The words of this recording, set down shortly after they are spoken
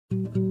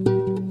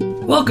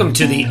Welcome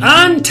to the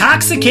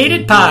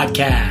Untoxicated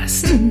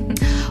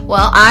Podcast.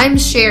 Well, I'm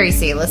Sherry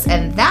Salis,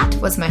 and that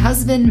was my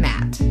husband,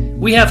 Matt.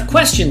 We have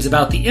questions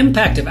about the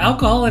impact of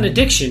alcohol and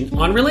addiction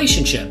on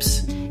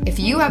relationships. If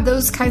you have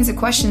those kinds of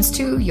questions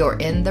too, you're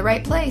in the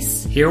right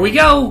place. Here we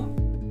go.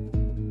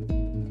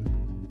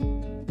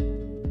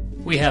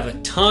 We have a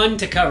ton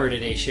to cover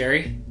today,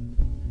 Sherry.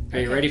 Are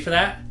you ready for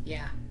that?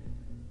 Yeah.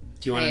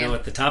 Do you want to know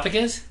what the topic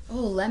is? Oh,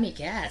 let me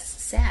guess.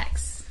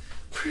 Sex.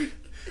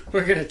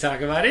 We're going to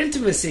talk about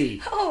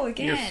intimacy. Oh,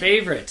 again. Your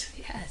favorite.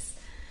 Yes.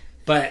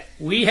 But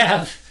we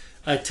have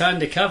a ton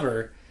to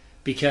cover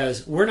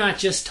because we're not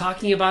just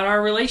talking about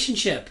our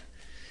relationship.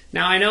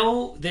 Now, I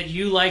know that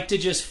you like to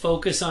just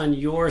focus on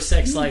your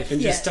sex life and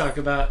just talk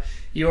about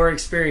your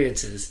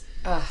experiences.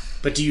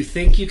 But do you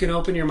think you can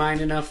open your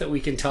mind enough that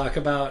we can talk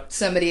about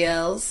somebody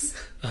else?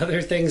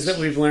 Other things that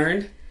we've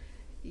learned?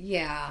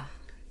 Yeah.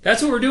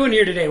 That's what we're doing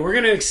here today. We're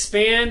going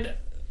to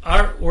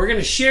we're going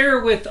to share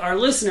with our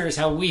listeners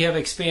how we have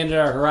expanded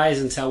our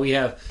horizons, how we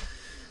have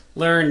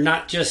learned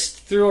not just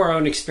through our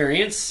own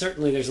experience,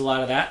 certainly there's a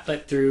lot of that,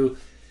 but through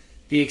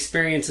the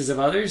experiences of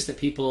others that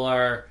people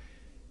are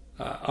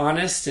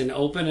honest and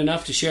open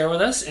enough to share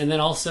with us, and then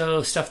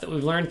also stuff that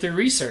we've learned through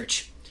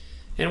research.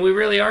 And we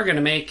really are going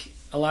to make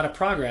a lot of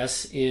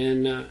progress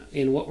in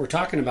what we're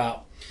talking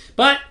about.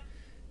 But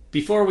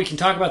before we can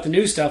talk about the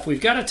new stuff,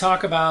 we've got to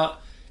talk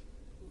about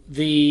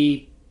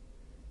the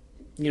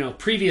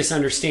previous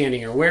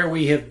understanding, or where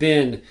we have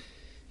been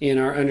in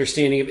our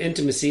understanding of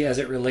intimacy as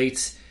it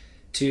relates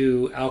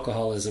to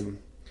alcoholism.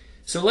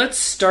 So let's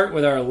start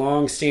with our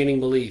long-standing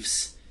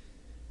beliefs.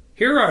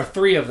 Here are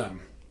 3 of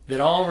them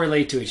that all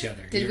relate to each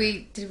other. Did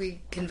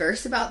we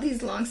converse about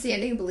these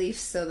long-standing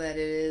beliefs so that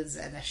it is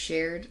a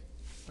shared?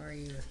 Or are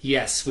you...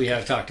 Yes, we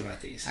have talked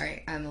about these. All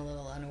right, I'm a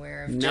little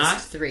unaware of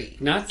just 3.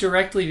 Not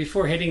directly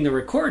before hitting the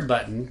record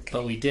button, okay.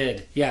 But we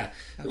did. Yeah.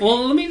 Okay.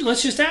 Well,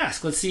 let's just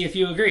ask. Let's see if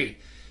you agree.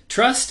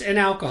 Trust and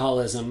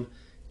alcoholism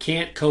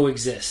can't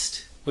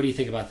coexist. What do you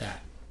think about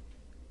that?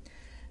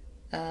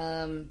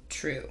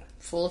 True.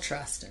 Full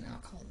trust and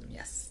alcoholism,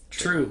 yes.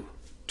 True.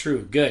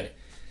 Good.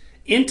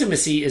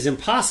 Intimacy is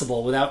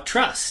impossible without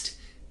trust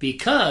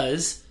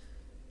because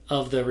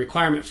of the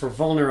requirement for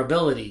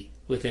vulnerability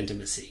with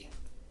intimacy.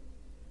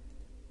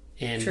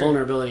 And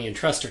vulnerability and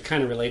trust are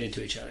kind of related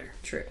to each other.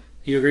 True.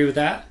 You agree with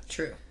that?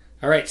 True.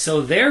 All right.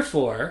 So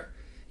therefore,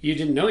 you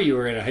didn't know you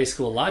were in a high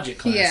school logic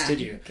class, did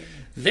you? Okay.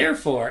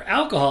 Therefore,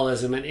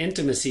 alcoholism and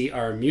intimacy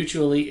are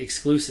mutually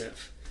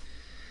exclusive.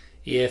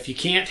 If you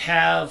can't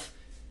have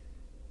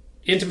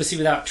intimacy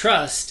without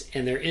trust,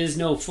 and there is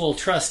no full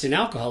trust in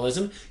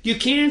alcoholism, you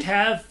can't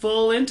have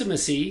full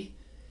intimacy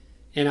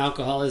in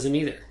alcoholism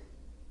either.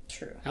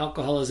 True.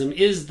 Alcoholism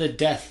is the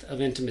death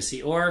of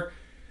intimacy, or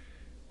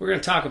we're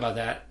going to talk about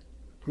that.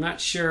 I'm not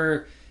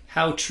sure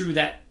how true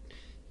that...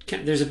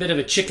 There's a bit of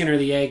a chicken or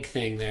the egg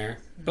thing there,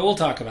 but we'll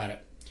talk about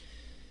it.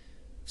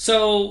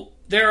 So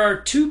there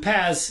are 2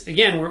 paths.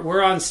 Again,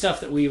 we're on stuff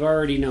that we've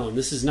already known.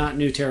 This is not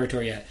new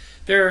territory yet.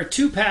 There are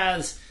 2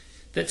 paths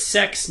that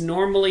sex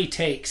normally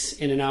takes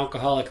in an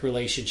alcoholic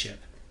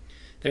relationship.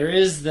 There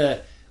is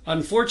the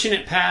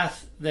unfortunate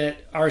path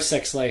that our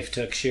sex life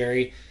took,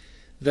 Sherry.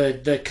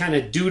 The kind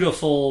of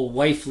dutiful,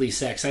 wifely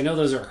sex. I know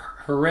those are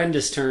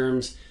horrendous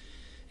terms.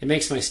 It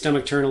makes my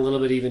stomach turn a little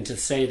bit even to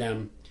say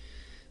them.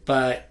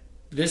 But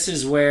this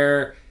is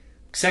where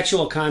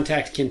sexual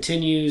contact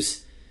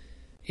continues,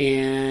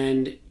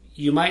 and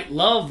you might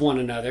love one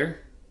another.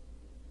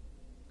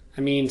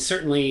 I mean,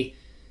 certainly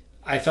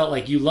I felt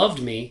like you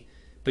loved me,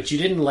 but you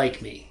didn't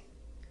like me.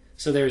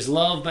 So there's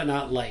love but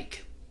not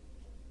like.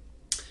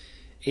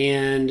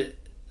 And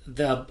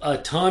a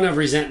ton of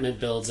resentment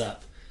builds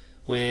up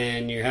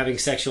when you're having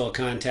sexual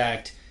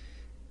contact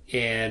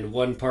and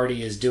one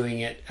party is doing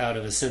it out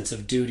of a sense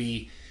of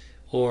duty.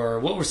 Or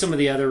what were some of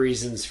the other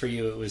reasons for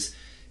you? It was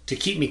to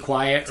keep me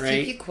quiet, right? To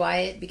keep you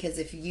quiet, because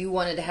if you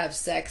wanted to have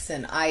sex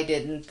and I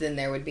didn't, then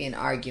there would be an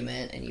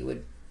argument, and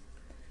you'd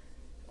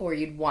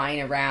whine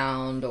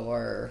around,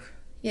 or,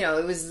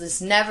 it was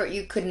this never,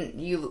 you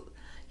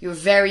were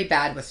very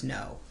bad with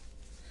no.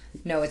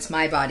 No, it's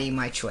my body,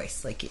 my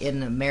choice. Like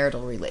in a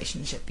marital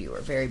relationship, you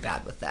were very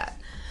bad with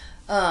that.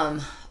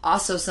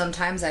 Also,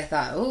 sometimes I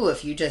thought,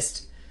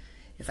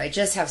 if I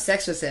just have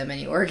sex with him and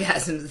he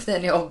orgasms,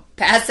 then he'll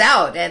pass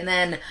out, and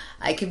then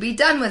I could be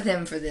done with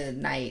him for the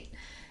night.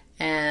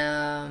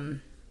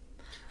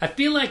 I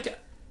feel like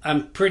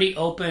I'm pretty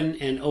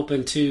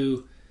open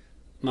to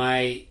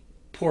my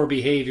poor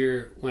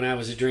behavior when I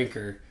was a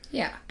drinker.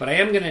 Yeah. But I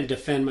am going to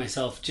defend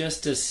myself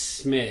just a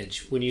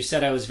smidge. When you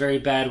said I was very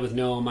bad with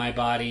no, my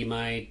body,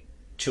 my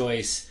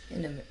choice.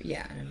 In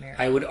America.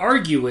 I would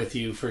argue with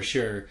you for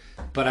sure,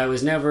 but I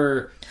was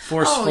never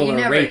forceful or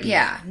rapey.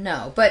 Yeah,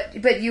 no.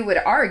 But you would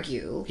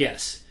argue.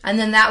 Yes. And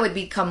then that would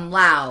become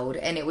loud,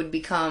 and it would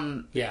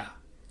become... Yeah.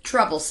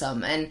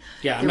 Troublesome, and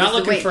I'm not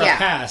looking for a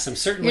pass. I'm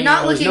certainly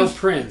I was no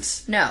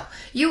prince. No,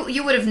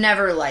 you would have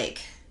never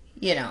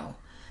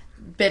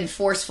been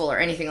forceful or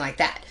anything like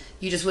that.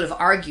 You just would have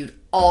argued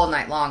all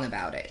night long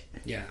about it.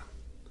 Yeah,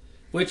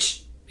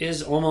 which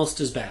is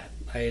almost as bad.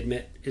 I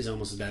admit, is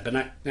almost as bad, but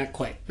not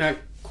quite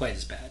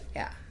as bad.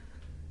 Yeah.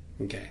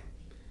 Okay.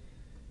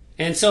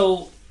 And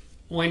so,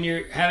 when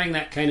you're having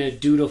that kind of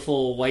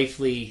dutiful,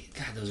 wifely,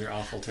 God, those are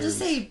awful terms. Just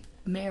say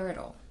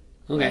marital.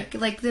 Okay.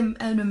 Like in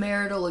a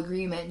marital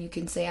agreement, you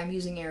can say, I'm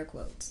using air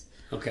quotes.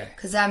 Okay.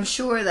 Because I'm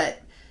sure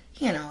that,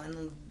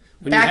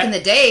 back in the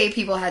day,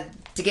 people had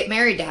to get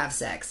married to have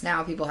sex.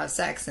 Now people have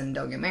sex and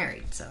don't get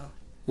married, so.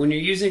 When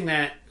you're using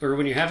that, or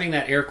when you're having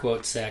that air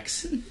quote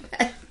sex, is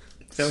that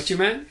what you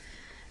meant?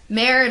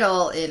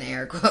 Marital in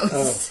air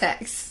quotes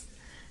sex.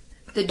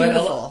 The But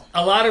dutiful.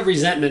 a lot of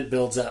resentment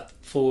builds up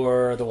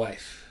for the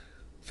wife.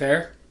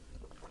 Fair?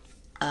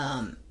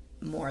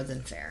 More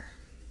than fair.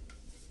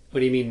 What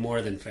do you mean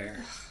more than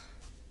fair?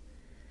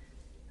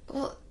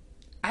 Well,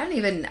 I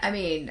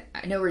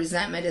know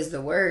resentment is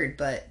the word,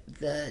 but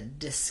the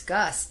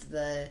disgust,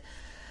 the,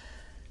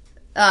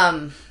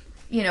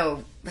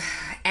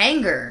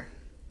 anger,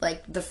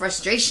 like the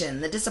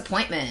frustration, the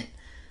disappointment,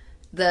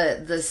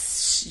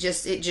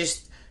 it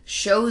just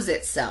shows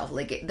itself.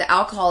 Like the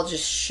alcohol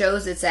just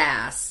shows its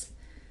ass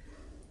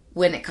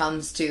when it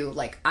comes to,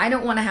 like, I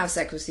don't want to have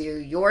sex with you.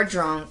 You're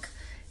drunk.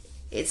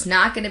 It's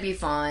not going to be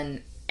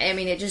fun. I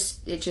mean, it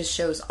just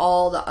shows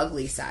all the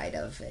ugly side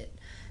of it.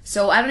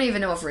 So I don't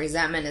even know if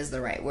resentment is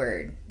the right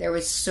word. There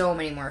was so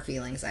many more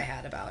feelings I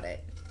had about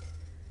it.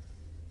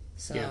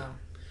 So. Yeah.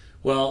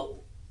 Well,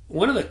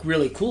 one of the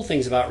really cool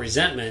things about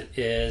resentment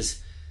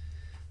is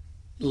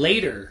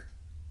later,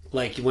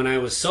 like when I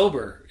was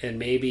sober and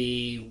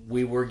maybe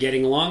we were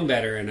getting along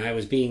better and I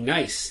was being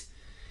nice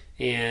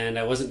and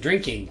I wasn't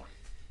drinking.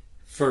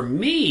 For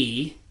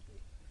me,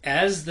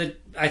 I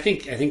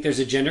think there's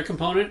a gender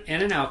component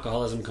and an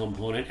alcoholism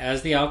component.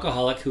 As the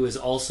alcoholic who is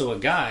also a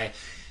guy,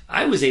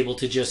 I was able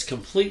to just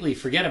completely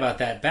forget about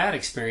that bad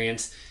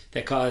experience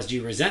that caused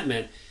you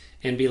resentment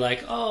and be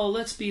like, oh,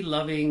 let's be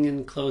loving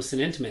and close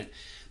and intimate.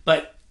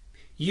 But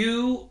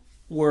you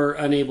were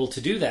unable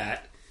to do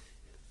that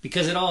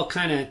because it all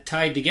kind of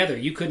tied together.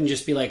 You couldn't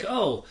just be like,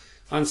 oh,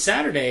 on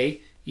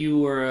Saturday you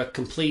were a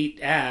complete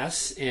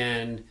ass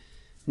and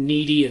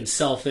needy and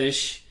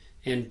selfish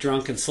and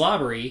drunk and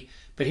slobbery,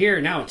 but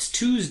here now it's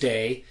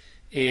Tuesday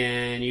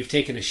and you've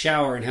taken a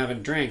shower and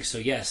haven't drank, so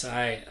yes,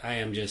 I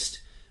am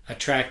just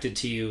attracted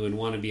to you and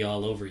want to be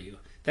all over you.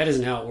 That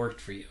isn't how it worked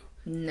for you.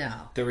 No.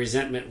 The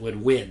resentment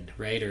would win,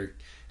 right? Or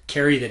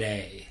carry the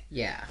day.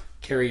 Yeah.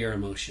 Carry your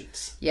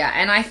emotions. Yeah,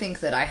 and I think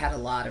that I had a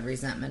lot of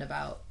resentment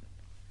about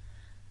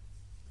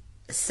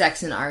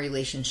sex in our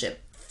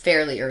relationship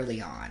fairly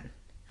early on.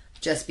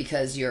 Just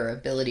because your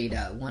ability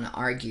to want to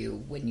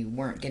argue when you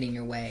weren't getting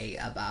your way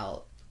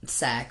about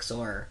sex,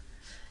 or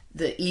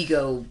the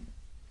ego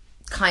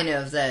kind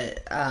of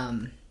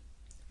the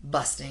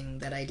busting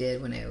that I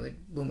did when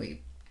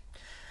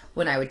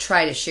I would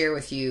try to share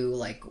with you,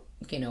 like,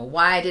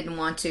 why I didn't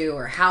want to,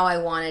 or how I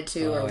wanted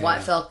to, or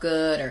what felt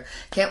good, or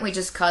can't we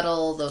just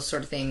cuddle, those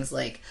sort of things.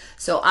 Like,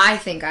 so I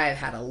think I've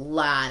had a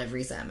lot of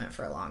resentment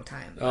for a long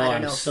time. Oh,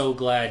 I'm so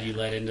glad you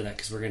led into that,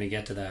 because we're going to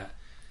get to that.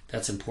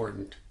 That's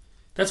important.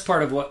 That's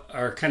part of what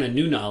our kind of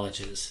new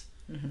knowledge is.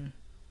 Mm-hmm.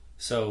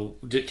 So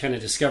kind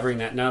of discovering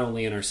that not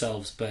only in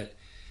ourselves, but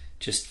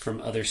just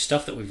from other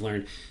stuff that we've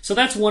learned. So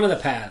that's one of the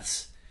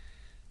paths,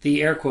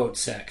 the air quote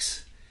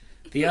sex.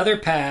 The other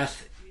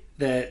path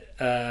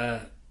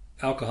that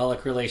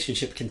alcoholic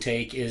relationship can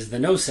take is the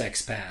no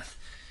sex path.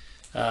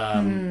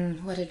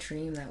 What a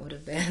dream that would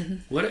have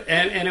been.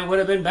 And it would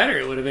have been better.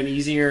 It would have been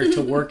easier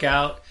to work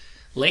out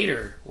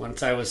later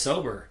once I was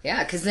sober.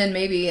 Yeah, because then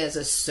maybe as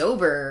a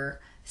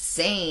sober,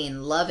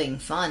 sane, loving,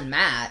 fun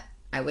Matt,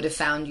 I would have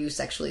found you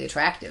sexually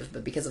attractive.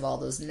 But because of all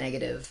those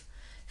negative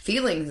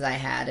feelings I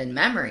had and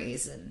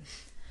memories, and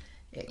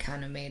it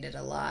kind of made it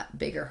a lot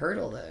bigger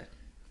hurdle to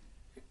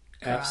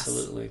cross.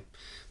 Absolutely.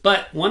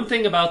 But one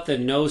thing about the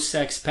no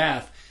sex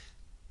path,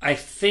 I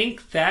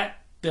think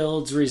that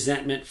builds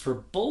resentment for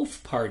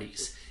both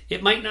parties.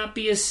 It might not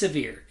be as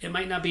severe. It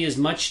might not be as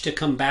much to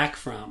come back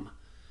from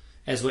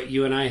as what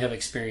you and I have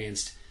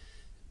experienced.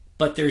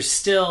 But there's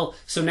still...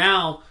 So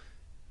now,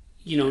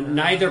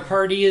 neither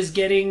party is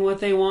getting what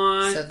they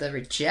want. So the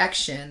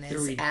rejection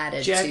is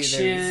added to the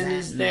rejection resentment.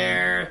 is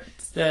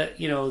there.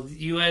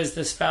 You as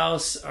the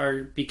spouse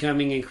are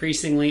becoming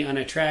increasingly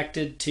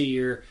unattracted to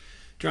your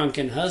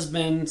drunken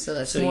husband. So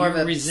that's more of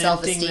a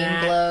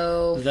self-esteem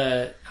blow.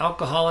 The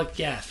alcoholic,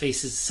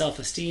 faces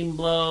self-esteem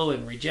blow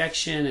and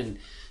rejection. And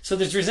so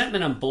there's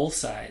resentment on both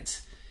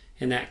sides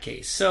in that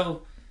case.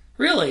 So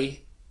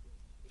really,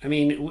 I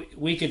mean,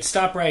 we could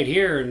stop right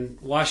here and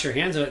wash our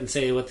hands of it and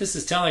say what this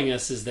is telling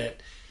us is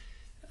that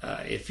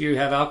if you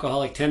have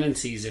alcoholic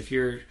tendencies, if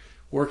you're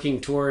working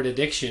toward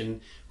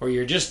addiction, or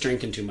you're just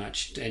drinking too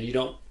much and you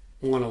don't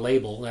want to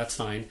label, that's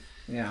fine.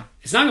 Yeah.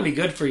 It's not going to be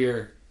good for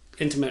your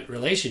intimate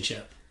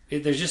relationship.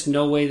 There's just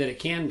no way that it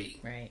can be.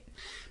 Right.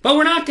 But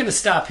we're not going to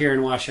stop here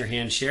and wash our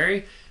hands,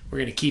 Sherry. We're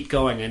going to keep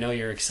going. I know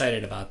you're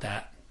excited about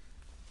that.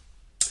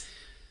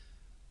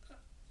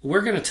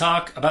 We're going to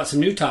talk about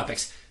some new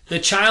topics. The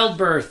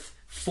childbirth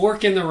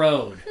fork in the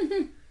road.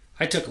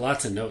 I took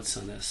lots of notes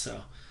on this,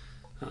 so...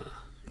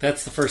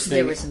 That's the first thing.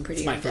 There were some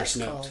pretty It's my in-depth first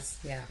note. calls.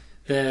 Yeah.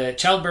 The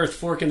childbirth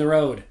fork in the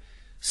road.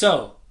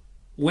 So,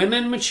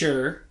 women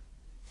mature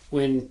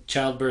when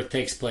childbirth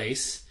takes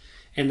place,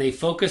 and they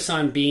focus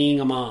on being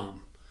a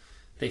mom.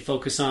 They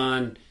focus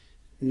on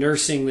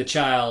nursing the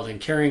child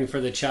and caring for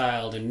the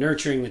child and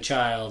nurturing the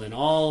child and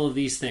all of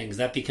these things.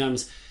 That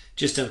becomes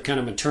just a kind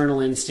of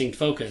maternal instinct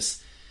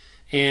focus.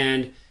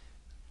 And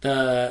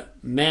the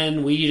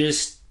men, we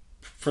just,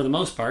 for the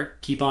most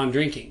part, keep on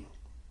drinking.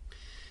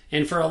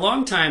 And for a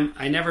long time,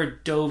 I never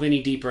dove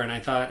any deeper, and I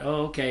thought,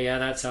 oh, okay, yeah,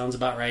 that sounds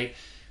about right.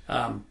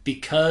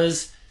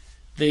 Because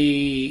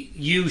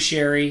you,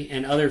 Sherry,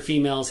 and other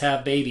females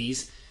have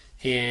babies,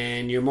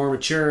 and you're more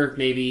mature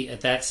maybe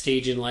at that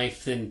stage in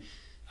life than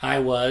I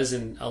was,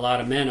 and a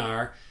lot of men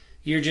are,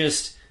 you're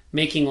just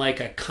making like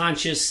a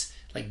conscious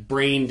like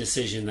brain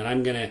decision that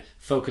I'm going to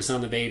focus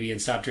on the baby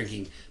and stop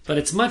drinking. But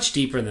it's much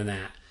deeper than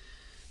that.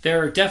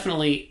 There are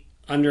definitely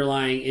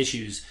underlying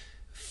issues,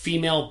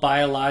 female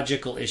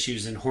biological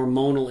issues and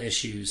hormonal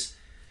issues.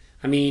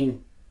 I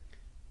mean,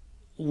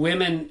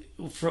 women,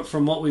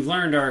 from what we've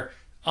learned, are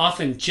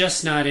often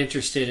just not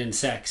interested in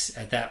sex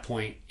at that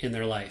point in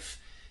their life.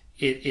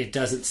 It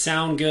doesn't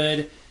sound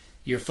good.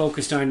 You're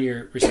focused on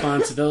your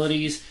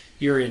responsibilities.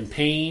 You're in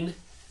pain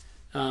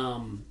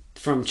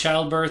from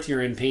childbirth.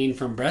 You're in pain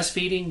from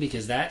breastfeeding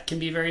because that can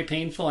be very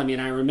painful. I mean,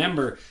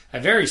 I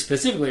very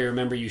specifically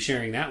remember you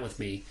sharing that with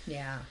me.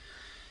 Yeah.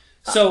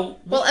 So,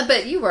 well,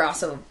 but you were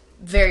also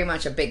very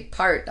much a big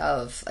part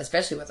of,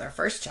 especially with our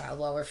first child,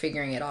 while we're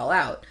figuring it all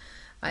out.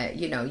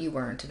 You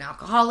weren't an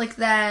alcoholic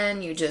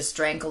then. You just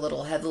drank a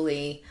little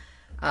heavily,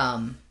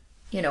 and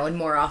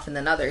more often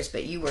than others.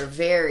 But you were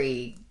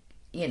very,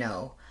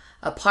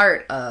 a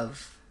part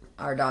of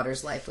our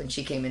daughter's life when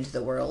she came into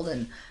the world,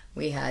 and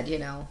we had,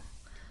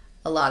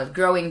 a lot of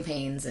growing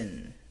pains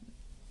and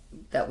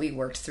that we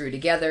worked through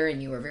together,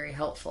 and you were very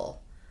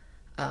helpful.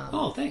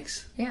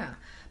 Thanks. Yeah.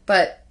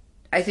 But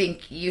I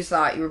think you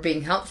thought you were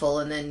being helpful,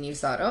 and then you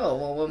thought, oh,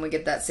 well, when we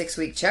get that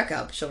 6-week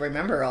checkup, she'll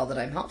remember all that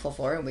I'm helpful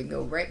for, and we can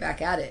go right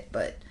back at it.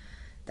 But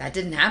that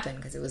didn't happen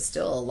because it was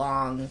still a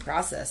long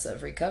process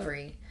of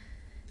recovery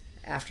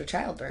after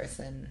childbirth.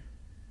 And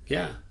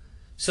yeah.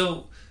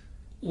 So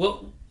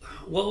what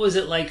was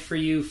it like for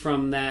you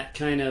from that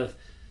kind of,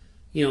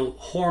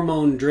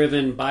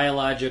 hormone-driven,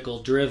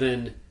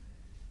 biological-driven,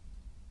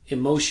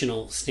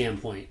 emotional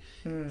standpoint?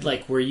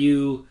 Like, were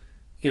you,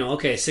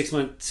 okay,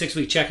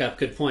 6-week checkup,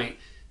 good point.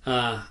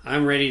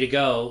 I'm ready to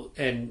go,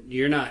 and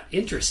you're not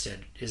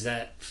interested. Is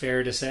that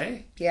fair to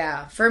say?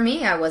 Yeah. For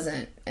me, I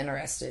wasn't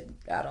interested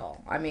at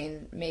all. I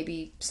mean,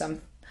 maybe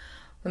some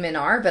women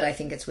are, but I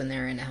think it's when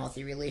they're in a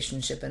healthy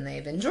relationship and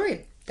they've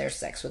enjoyed their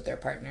sex with their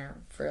partner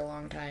for a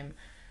long time.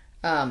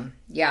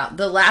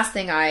 The last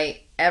thing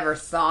I ever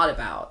thought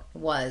about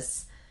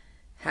was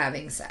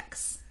having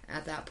sex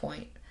at that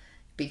point,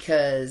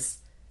 because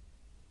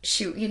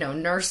she,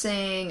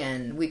 nursing,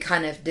 and we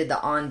kind of did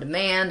the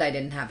on-demand. I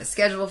didn't have a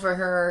schedule for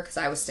her because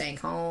I was staying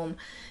home.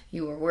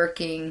 You were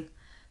working,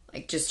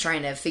 like just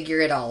trying to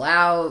figure it all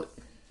out.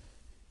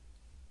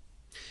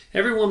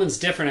 Every woman's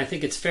different. I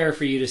think it's fair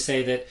for you to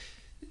say that,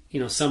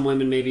 some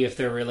women, maybe if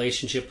their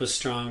relationship was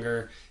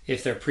stronger,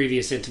 if their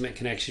previous intimate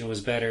connection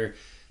was better,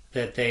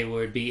 that they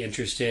would be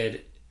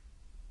interested,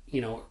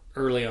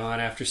 early on,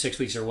 after 6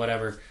 weeks or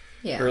whatever,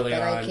 early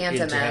on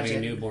into having a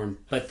newborn.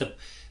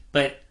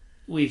 But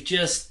we've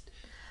just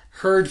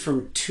heard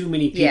from too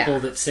many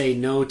people that say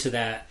no to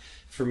that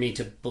for me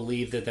to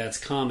believe that that's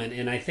common.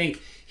 And I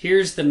think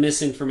here's the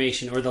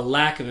misinformation or the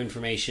lack of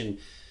information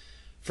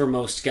for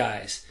most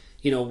guys.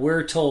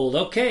 We're told,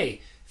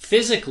 okay,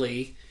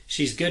 physically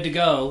she's good to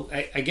go.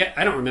 I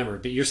don't remember,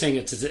 but you're saying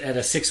it's at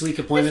a 6-week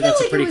appointment.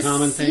 That's a pretty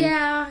common thing.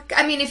 Yeah,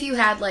 I mean, if you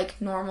had like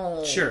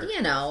normal,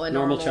 a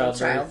normal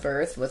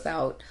childbirth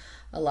without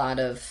a lot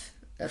of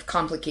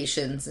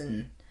complications,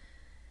 and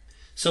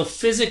so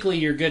physically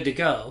you're good to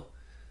go,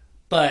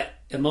 but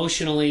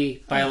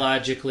emotionally,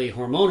 biologically,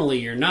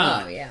 hormonally you're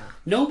not. Oh yeah.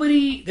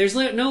 There's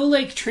no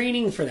like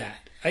training for that.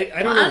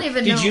 I don't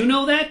know. Did you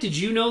know that? Did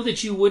you know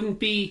that you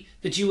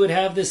would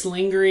have this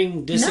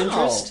lingering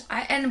disinterest? No,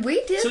 and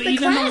we did. So the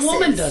even classes. the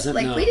woman doesn't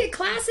know. We did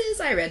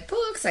classes. I read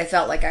books. I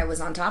felt like I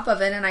was on top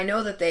of it, and I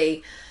know that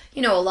they,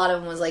 a lot of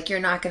them was like, you're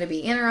not going to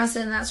be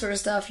interested in that sort of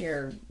stuff.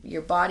 Your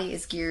body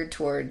is geared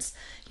towards,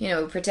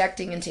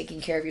 protecting and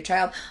taking care of your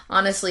child.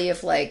 Honestly,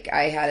 if like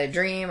I had a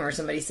dream or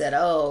somebody said,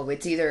 oh,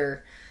 it's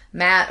either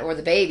Matt or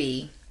the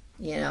baby,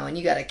 and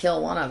you got to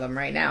kill one of them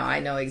right now, I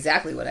know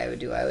exactly what I would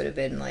do. I would have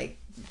been like,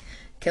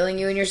 killing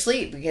you in your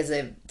sleep, because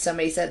if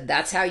somebody said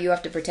that's how you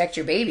have to protect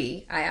your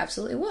baby, I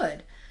absolutely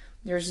would.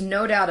 There's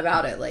no doubt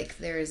about it. Like,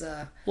 there's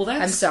a...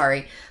 I'm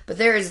sorry, but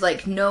there is,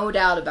 like, no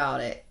doubt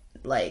about it.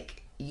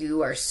 Like,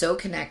 you are so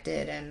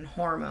connected, and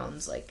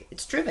hormones, like,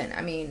 it's driven.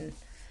 I mean,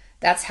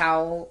 that's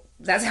how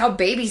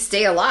babies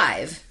stay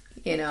alive,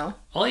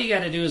 All you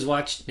got to do is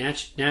watch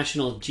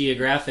National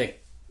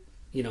Geographic,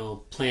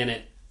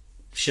 planet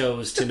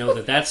shows to know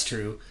that that's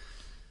true.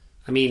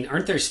 I mean,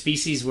 aren't there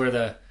species where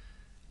the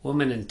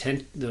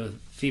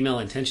female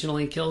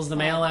intentionally kills the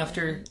male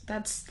after.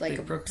 That's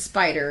like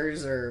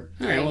spiders or.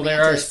 All right. Well,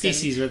 there are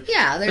species with.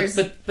 Yeah, there's.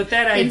 But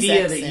that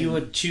idea that you and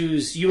would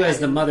choose, you as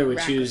the mother would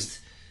raccoons. choose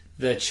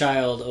the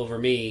child over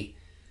me.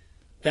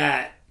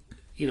 That,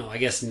 I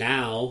guess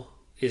now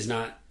is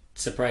not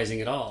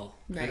surprising at all.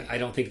 Right. I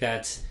don't think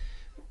that's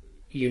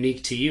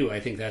unique to you. I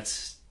think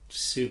that's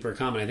super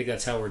common. I think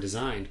that's how we're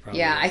designed. Probably.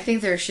 Yeah, I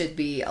think there should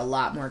be a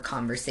lot more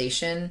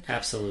conversation.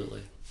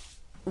 Absolutely.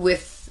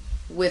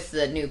 With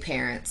the new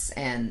parents,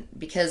 and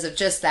because of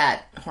just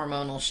that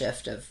hormonal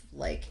shift of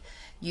like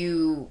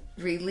you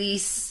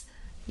release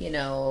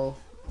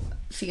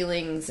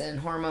feelings and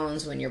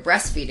hormones when you're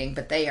breastfeeding,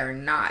 but they are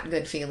not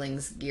good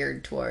feelings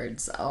geared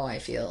towards I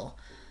feel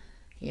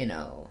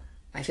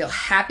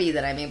happy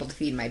that I'm able to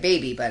feed my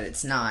baby, but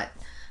it's not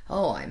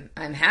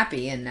I'm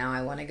happy and now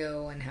I want to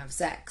go and have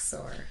sex.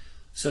 Or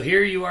so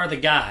here you are, the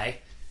guy,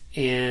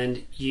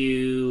 and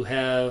you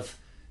have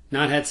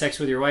not had sex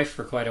with your wife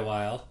for quite a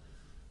while.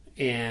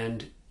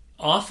 And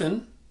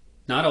often,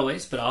 not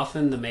always, but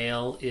often the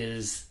male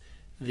has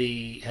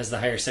the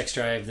higher sex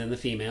drive than the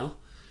female.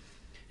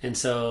 And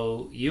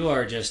so you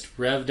are just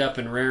revved up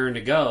and raring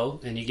to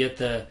go, and you get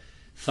the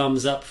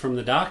thumbs up from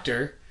the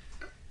doctor,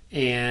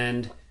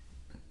 and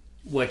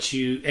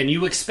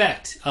you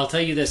expect, I'll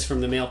tell you this from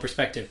the male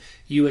perspective,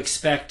 you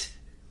expect,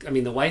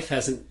 the wife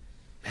hasn't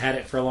had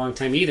it for a long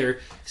time either,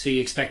 so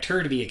you expect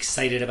her to be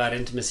excited about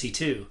intimacy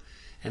too.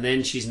 And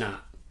then she's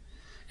not.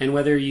 And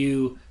whether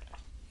you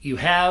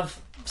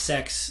have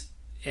sex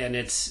and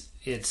it's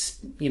there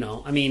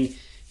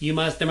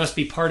must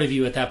be part of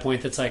you at that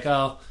point that's like,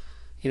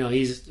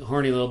 he's a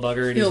horny little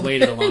bugger and he's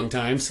waited a long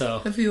time,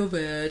 so I feel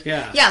bad.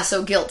 Yeah,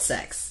 so guilt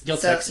sex,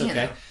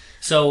 okay.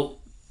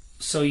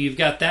 So you've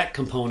got that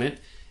component,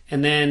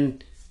 and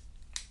then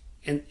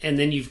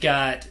you've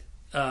got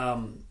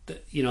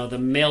the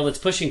male that's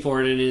pushing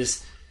for it and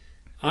is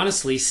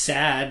honestly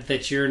sad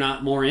that you're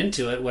not more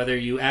into it, whether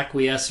you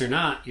acquiesce or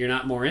not, you're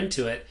not more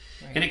into it.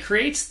 Right.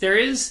 And there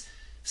is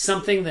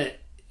something that,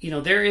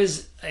 there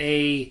is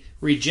a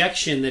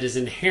rejection that is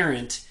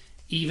inherent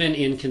even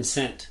in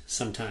consent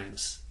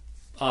sometimes.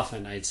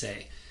 Often, I'd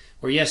say.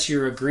 Where yes,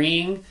 you're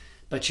agreeing,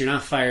 but you're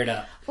not fired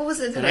up. What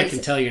was it that and I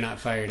can tell you're not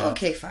fired up.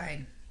 Okay,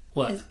 fine.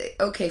 What?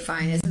 Okay,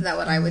 fine. Isn't that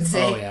what I would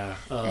say? Oh,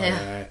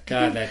 yeah.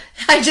 God, that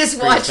I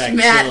just watched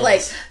Matt,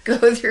 chills.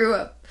 go through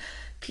a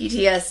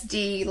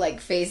PTSD,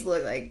 face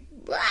look like...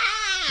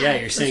 Yeah,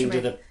 you're saying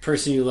to the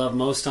person you love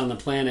most on the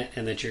planet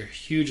and that you're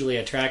hugely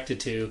attracted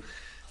to,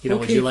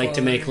 would you like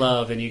to make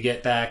love? And you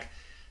get back,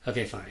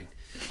 okay, fine.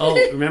 Oh,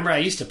 remember I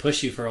used to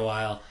push you for a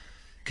while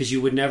because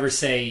you would never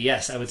say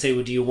yes. I would say,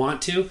 well, do you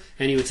want to?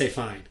 And you would say,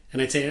 fine.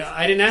 And I'd say,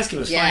 I didn't ask if it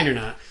was fine or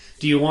not.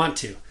 Do you want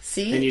to?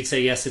 See? And you'd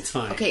say, yes, it's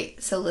fine. Okay,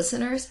 so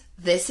listeners,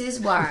 this is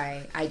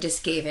why I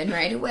just gave in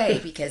right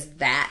away, because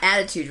that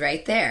attitude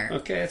right there...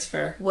 Okay, that's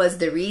fair. ...was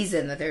the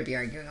reason that they'd be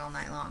arguing all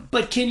night long.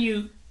 But can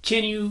you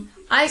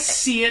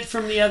see it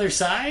from the other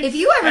side? If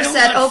you ever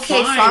said,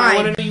 okay, fine... I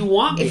want to know you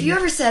want me. If you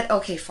ever said,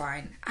 okay,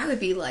 fine, I would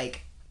be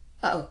like,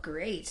 oh,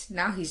 great.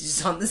 Now he's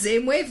just on the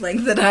same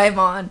wavelength that I'm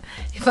on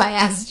if I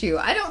asked you.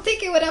 I don't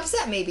think it would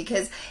upset me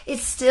because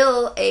it's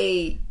still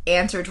a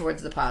answer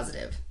towards the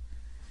positive.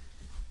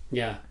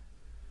 Yeah.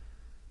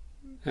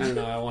 I don't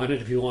know. I wanted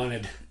to be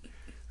wanted.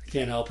 I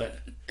can't help it.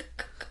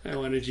 I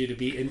wanted you to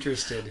be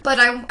interested. But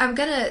I'm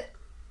going to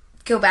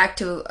go back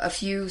to a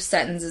few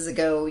sentences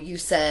ago. You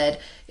said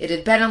it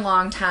had been a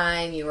long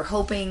time. You were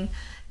hoping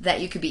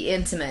that you could be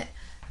intimate.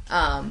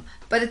 But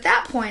at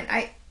that point,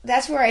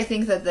 that's where I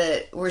think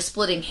that we're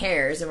splitting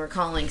hairs and we're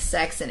calling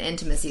sex and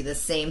intimacy the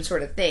same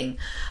sort of thing.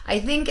 I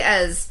think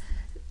as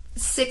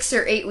 6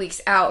 or 8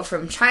 weeks out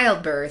from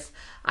childbirth,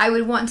 I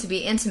would want to be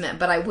intimate,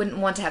 but I wouldn't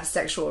want to have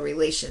sexual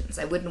relations.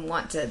 I wouldn't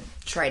want to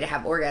try to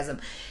have orgasm.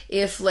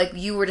 If,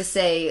 you were to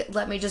say,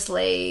 let me just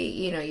lay,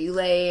 you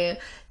lay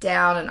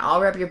down and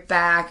I'll rub your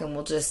back and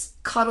we'll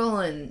just cuddle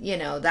and,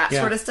 that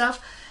sort of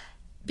stuff,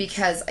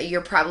 because you're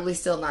probably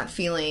still not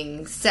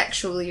feeling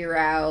sexually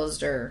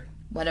aroused or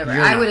whatever.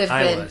 You're I not. would have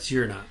been... I was.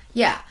 You're not.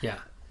 Yeah. Yeah.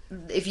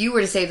 If you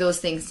were to say those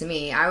things to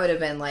me, I would have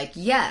been like,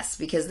 yes,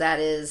 because that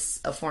is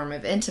a form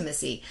of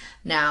intimacy.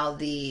 Now,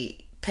 the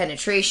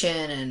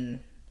penetration and,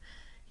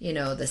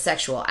 the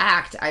sexual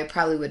act, I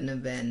probably wouldn't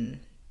have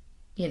been,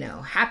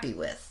 happy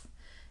with,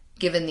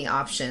 given the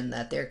option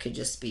that there could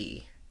just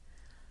be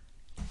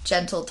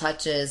gentle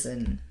touches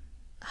and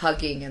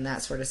hugging and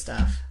that sort of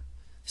stuff.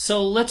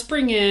 So let's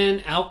bring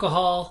in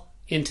alcohol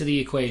into the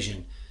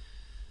equation.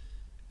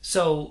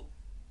 So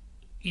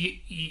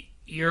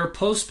you're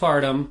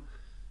postpartum,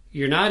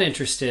 you're not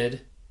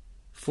interested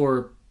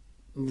for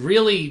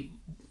really,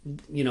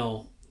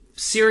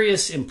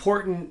 serious,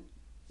 important,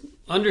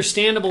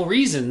 understandable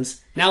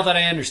reasons. Now that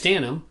I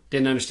understand them,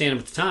 didn't understand them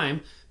at the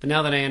time, but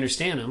now that I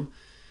understand them,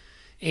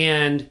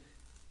 and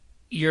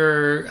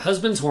your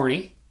husband's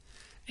horny,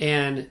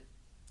 and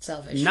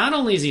selfish. Not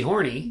only is he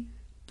horny,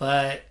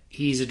 but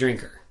he's a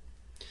drinker.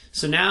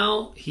 So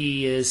now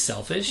he is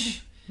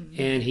selfish,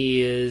 and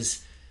he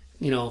is,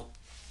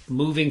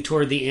 moving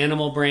toward the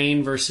animal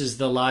brain versus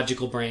the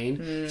logical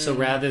brain. So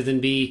rather than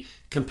be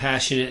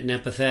compassionate and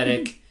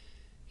empathetic,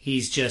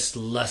 he's just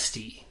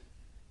lusty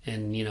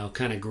and,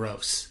 kind of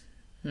gross.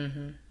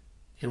 Mm-hmm.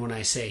 And when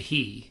I say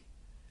he,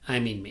 I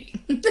mean me.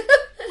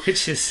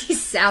 Which is... He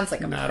sounds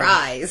like a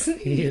prize.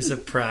 He is a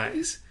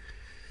prize.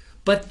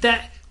 But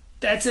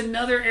that's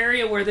another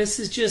area where this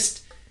is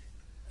just...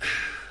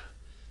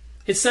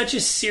 It's such a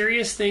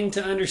serious thing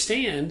to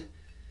understand,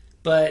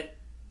 but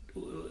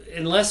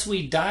unless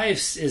we dive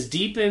as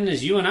deep in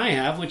as you and I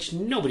have, which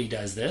nobody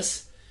does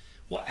this,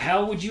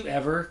 how would you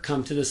ever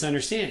come to this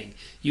understanding?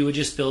 You would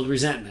just build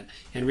resentment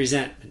and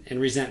resentment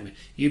and resentment.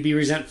 You'd be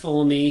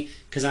resentful of me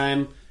because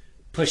I'm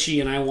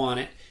pushy and I want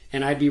it,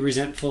 and I'd be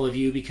resentful of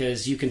you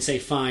because you can say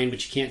fine,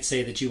 but you can't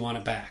say that you want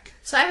it back.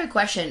 So I have a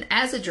question.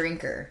 As a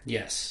drinker,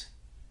 yes,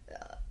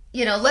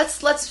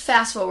 let's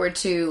fast forward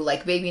to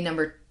like baby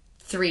number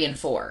 3 and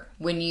 4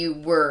 when you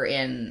were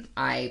in,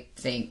 I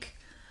think,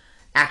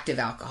 active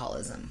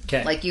alcoholism.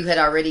 Okay. Like you had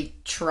already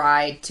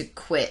tried to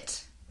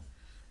quit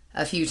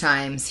a few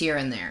times here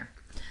and there.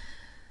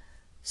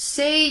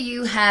 Say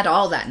you had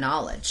all that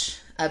knowledge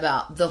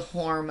about the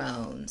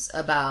hormones,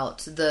 about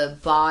the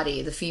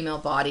body, the female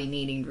body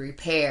needing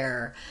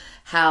repair,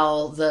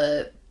 how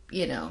the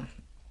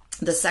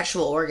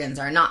sexual organs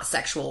are not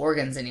sexual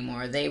organs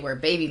anymore. They were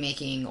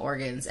baby-making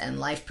organs and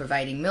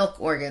life-providing milk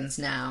organs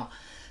now.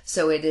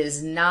 So it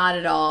is not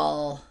at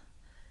all,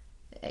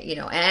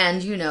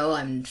 and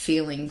I'm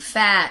feeling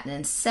fat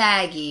and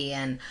saggy,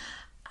 and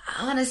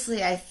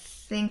honestly, I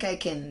think I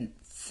can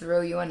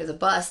throw you under the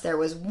bus. There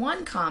was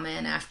one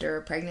comment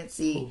after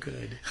pregnancy. Oh,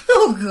 good.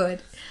 Oh,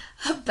 good.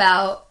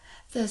 About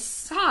the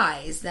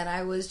size that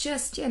I was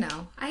just,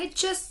 I had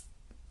just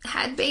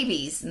had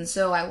babies, and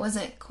so I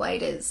wasn't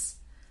quite as...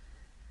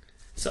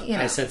 So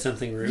I said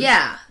something rude?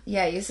 Yeah,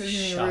 you said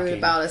something Shocking. rude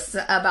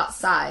about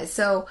size.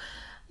 So,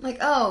 I'm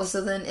like,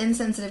 so then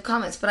insensitive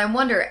comments. But I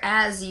wonder,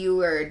 as you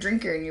were a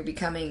drinker and you're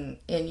becoming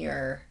in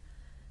your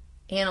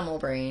animal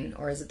brain,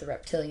 or is it the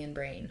reptilian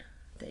brain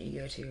that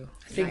you go to?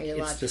 I think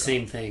it's the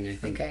same thing, I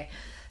think. Okay.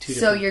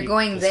 So you're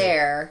going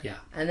there,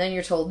 and then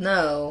you're told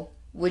no.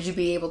 Would you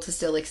be able to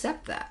still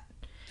accept that?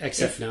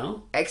 Accept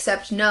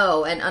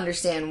no, and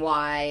understand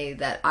why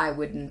that I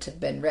wouldn't have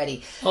been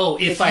ready. Oh,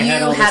 if I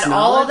had all this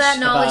knowledge that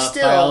knowledge about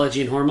still,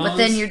 biology and hormones. But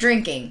then you're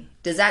drinking.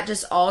 Does that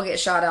just all get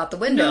shot out the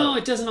window? No,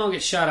 it doesn't all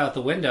get shot out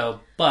the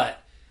window.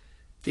 But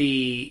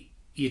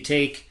you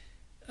take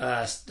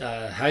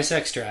high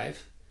sex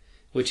drive,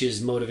 which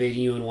is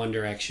motivating you in one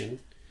direction,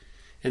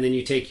 and then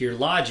you take your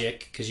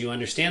logic, because you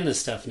understand this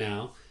stuff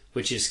now,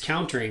 which is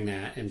countering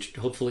that and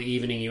hopefully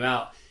evening you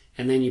out,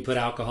 and then you put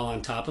alcohol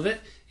on top of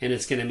it, and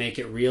it's going to make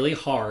it really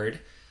hard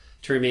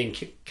to remain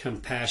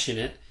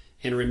compassionate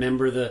and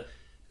remember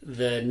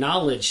the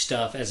knowledge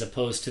stuff as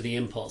opposed to the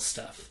impulse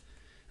stuff.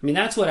 I mean,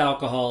 that's what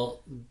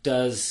alcohol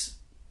does,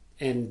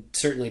 and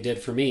certainly did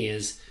for me,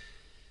 is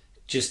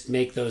just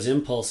make those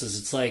impulses.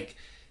 It's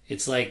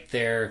like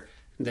they're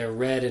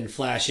red and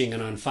flashing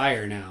and on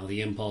fire now,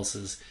 the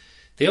impulses.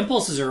 The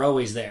impulses are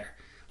always there.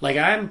 Like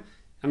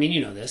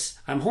you know this,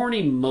 I'm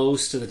horny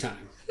most of the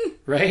time,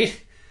 right?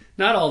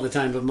 Not all the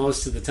time, but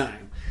most of the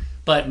time.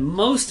 But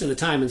most of the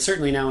time, and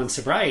certainly now in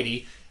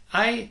sobriety,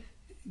 I,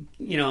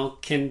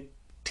 can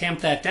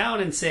tamp that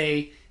down and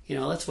say,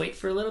 let's wait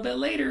for a little bit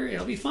later.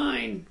 It'll be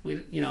fine.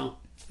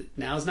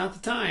 Now's not the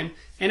time.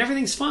 And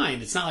everything's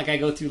fine. It's not like I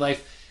go through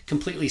life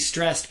completely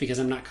stressed because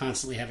I'm not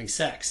constantly having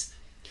sex.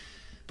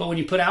 But when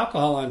you put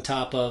alcohol on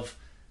top of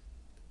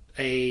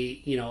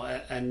a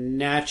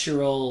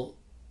natural,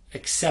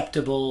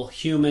 acceptable,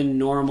 human,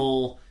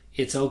 normal,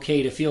 it's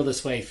okay to feel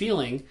this way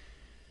feeling,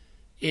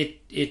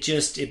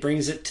 it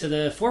brings it to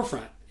the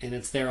forefront, and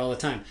it's there all the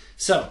time.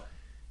 So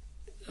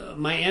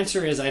my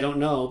answer is I don't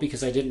know,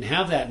 because I didn't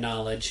have that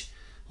knowledge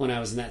when I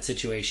was in that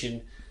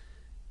situation.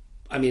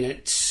 I mean,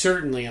 it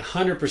certainly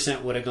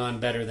 100% would have gone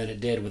better than it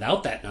did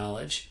without that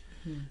knowledge.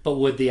 But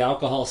would the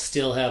alcohol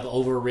still have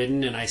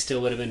overridden and I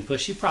still would have been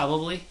pushy?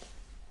 Probably.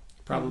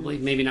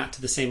 Maybe not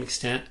to the same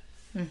extent.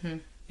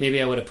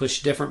 Maybe I would have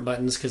pushed different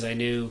buttons because I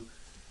knew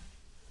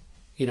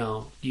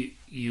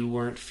you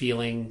weren't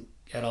feeling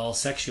at all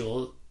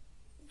sexual,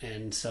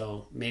 and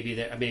so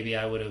maybe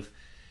I would have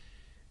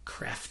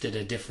crafted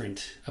a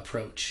different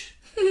approach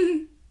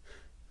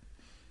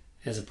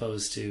as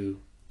opposed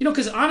to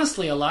because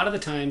honestly, a lot of the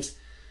times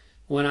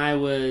when I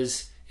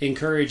was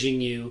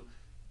encouraging you,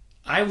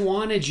 I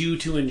wanted you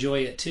to enjoy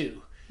it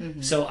too.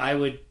 So I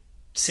would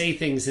say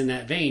things in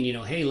that vein,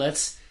 hey,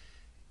 let's.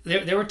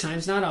 There were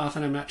times, not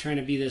often, I'm not trying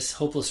to be this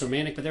hopeless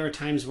romantic, but there were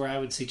times where I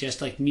would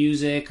suggest like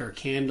music or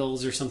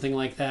candles or something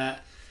like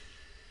that,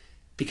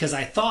 because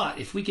I thought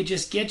if we could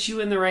just get you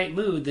in the right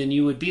mood, then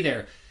you would be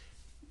there.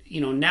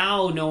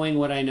 Now knowing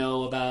what I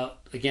know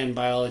about, again,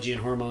 biology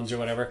and hormones or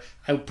whatever,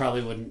 I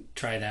probably wouldn't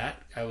try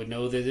that. I would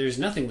know that there's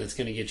nothing that's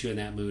going to get you in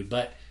that mood.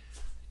 But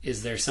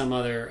is there some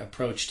other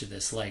approach to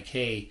this? Like,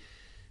 hey,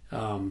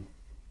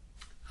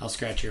 I'll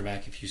scratch your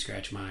back if you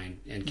scratch mine.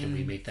 And can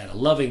we make that a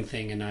loving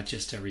thing and not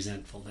just a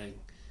resentful thing?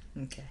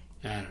 Okay.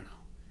 I don't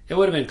know. It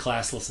would have been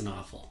classless and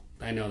awful.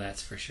 I know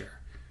that's for sure.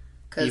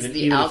 Because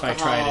Even if I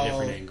tried a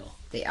different angle.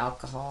 The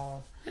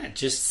alcohol. Yeah,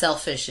 just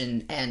selfish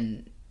and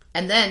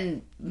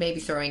then maybe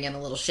throwing in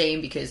a little shame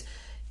because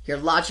your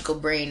logical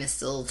brain is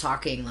still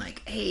talking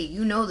like, hey,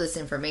 you know this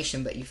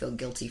information, but you feel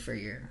guilty for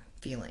your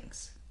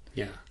feelings.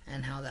 Yeah.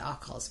 And how the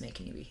alcohol is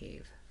making you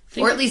behave.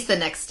 Think, or at least the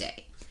next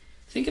day.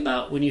 Think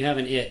about when you have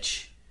an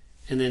itch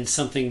and then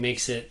something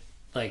makes it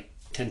like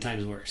 10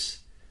 times worse.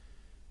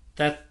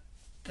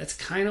 That's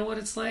kind of what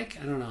it's like.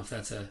 I don't know if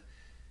that's a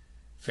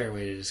fair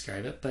way to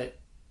describe it, but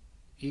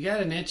you got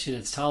an itch and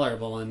it's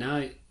tolerable, and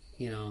now,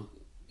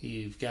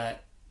 you've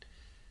got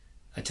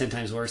a 10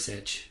 times worse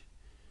itch.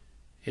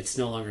 It's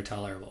no longer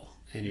tolerable,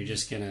 and you're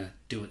just going to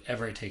do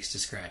whatever it takes to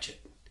scratch it.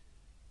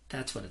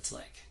 That's what it's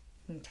like.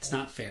 Okay. It's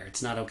not fair.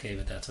 It's not okay,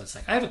 but that's what it's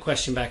like. I have a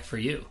question back for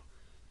you.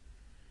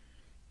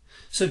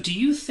 So do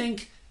you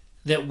think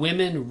that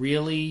women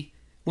really,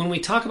 when we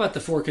talk about the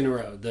fork in the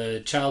road,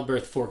 the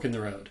childbirth fork in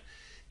the road,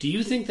 do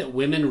you think that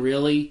women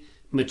really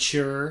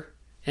mature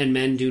and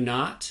men do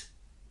not?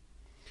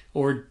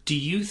 Or do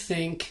you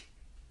think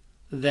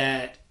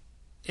that,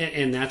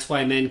 and that's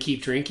why men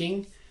keep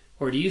drinking?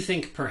 Or do you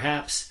think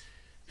perhaps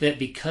that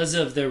because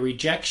of the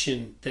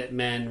rejection that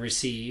men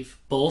receive,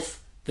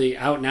 both the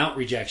out-and-out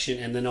rejection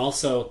and then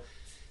also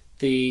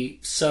the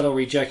subtle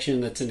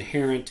rejection that's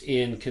inherent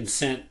in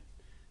consent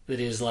that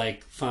is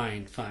like,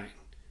 fine,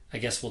 I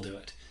guess we'll do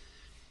it.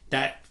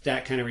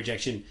 That kind of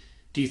rejection,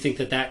 do you think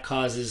that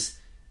causes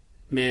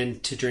men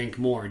to drink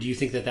more? Do you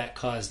think that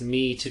caused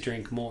me to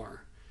drink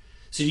more?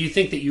 So do you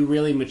think that you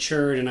really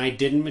matured and I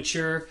didn't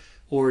mature?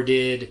 Or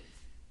did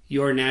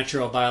your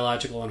natural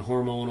biological and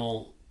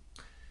hormonal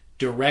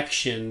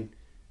direction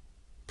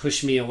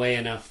push me away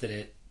enough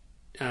that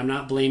I'm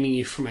not blaming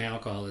you for my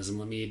alcoholism.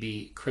 Let me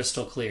be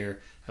crystal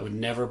clear. I would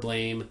never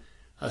blame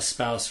a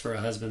spouse for a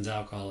husband's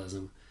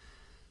alcoholism.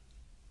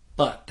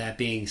 But that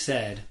being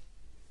said,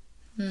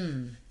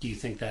 do you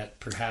think that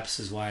perhaps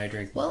is why I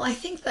drink more? Well, I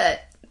think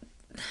that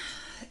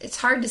it's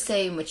hard to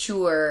say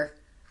mature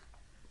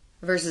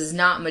versus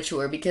not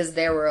mature because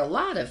there were a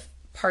lot of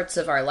parts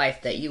of our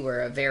life that you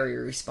were a very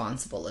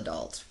responsible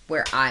adult,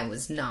 where I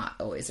was not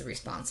always a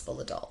responsible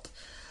adult.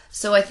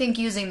 So I think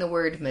using the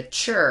word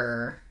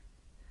mature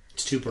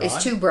is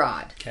too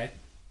broad. Okay.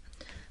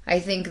 I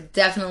think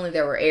definitely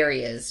there were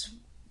areas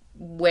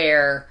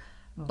where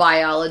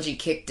biology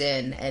kicked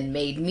in and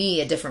made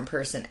me a different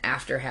person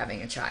after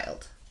having a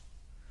child.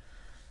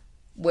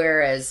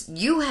 Whereas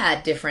you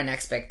had different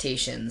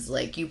expectations,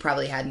 like you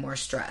probably had more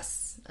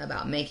stress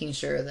about making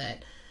sure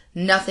that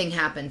nothing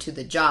happened to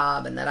the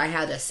job and that I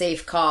had a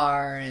safe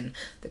car and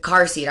the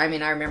car seat. I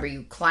mean, I remember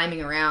you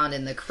climbing around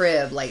in the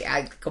crib like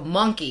a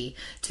monkey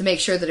to make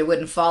sure that it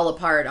wouldn't fall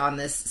apart on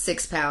this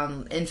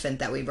 6-pound infant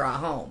that we brought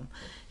home,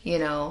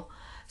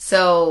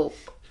 So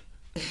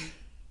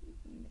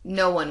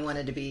no one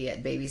wanted to be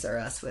at Babies R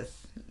Us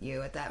with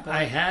you at that point.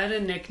 I had a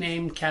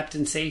nickname,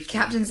 Captain Safety.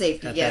 Captain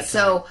Safety, yes.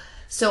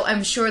 So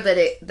I'm sure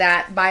that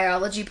that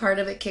biology part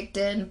of it kicked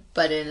in,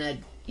 but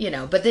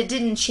but it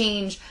didn't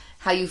change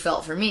how you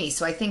felt for me.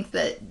 So I think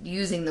that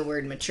using the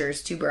word mature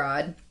is too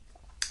broad.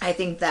 I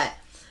think that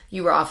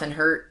you were often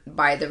hurt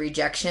by the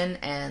rejection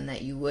and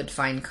that you would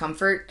find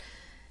comfort,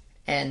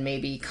 and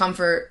maybe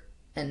comfort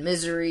and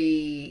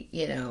misery,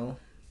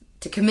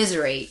 to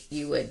commiserate,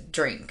 you would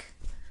drink.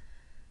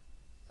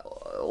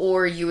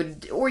 Or you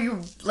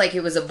like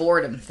it was a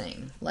boredom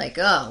thing. Like,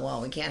 oh,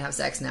 well, we can't have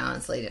sex now.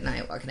 It's late at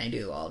night. What can I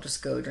do? I'll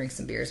just go drink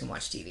some beers and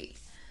watch TV.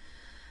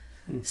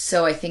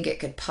 So I think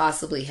it could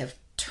possibly have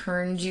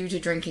turned you to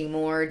drinking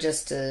more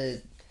just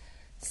to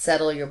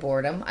settle your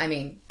boredom. I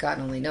mean, God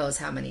only knows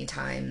how many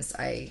times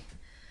I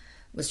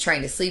was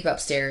trying to sleep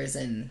upstairs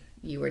and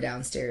you were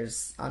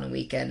downstairs on a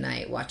weekend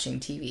night watching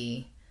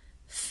TV,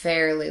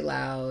 fairly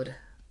loud,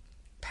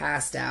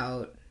 passed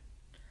out.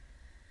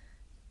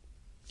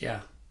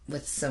 Yeah.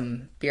 With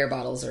some beer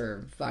bottles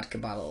or vodka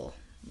bottle,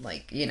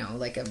 like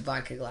a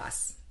vodka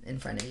glass in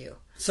front of you.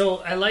 So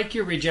I like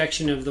your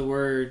rejection of the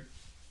word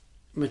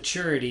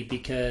maturity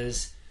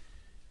because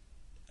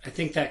I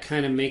think that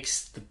kind of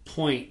makes the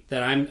point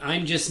that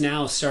I'm just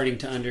now starting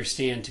to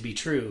understand to be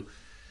true,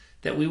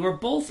 that we were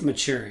both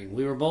maturing.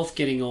 We were both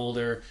getting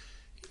older.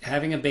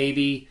 Having a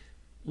baby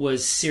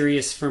was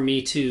serious for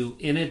me too,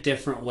 in a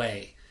different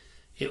way.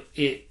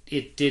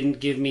 It didn't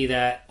give me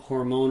that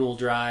hormonal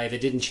drive.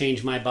 It didn't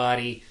change my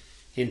body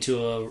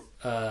into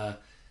a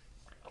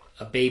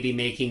baby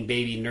making,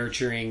 baby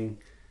nurturing.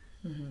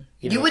 Mm-hmm.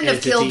 You wouldn't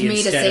have killed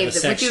me to save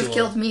the. Would you have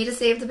killed me to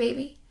save the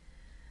baby?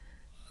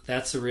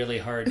 That's a really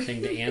hard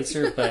thing to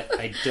answer, but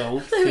I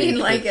don't. I mean,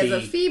 like as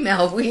a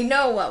female, we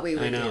know what we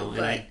would do. I know,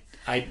 but... and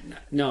I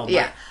no.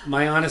 Yeah.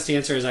 My honest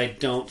answer is I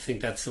don't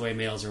think that's the way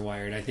males are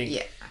wired. I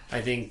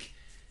think.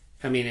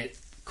 I mean, it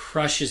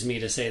crushes me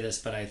to say this,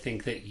 but I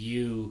think that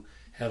you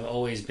have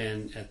always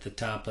been at the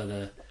top of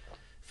the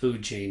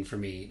food chain for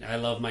me. I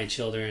love my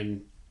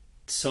children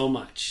so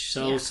much.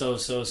 So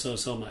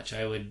much.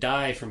 I would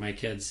die for my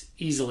kids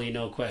easily,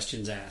 no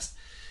questions asked.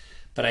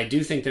 But I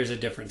do think there's a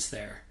difference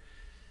there.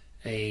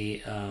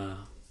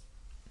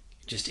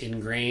 Just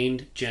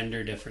ingrained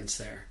gender difference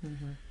there.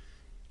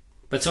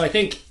 But so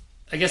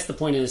I guess the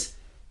point is,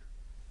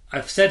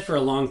 I've said for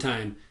a long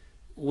time,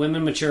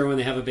 women mature when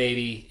they have a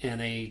baby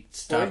and they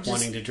stop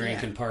wanting to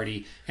drink and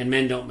party, and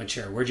men don't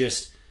mature. We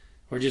just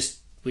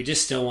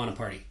still want to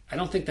party. I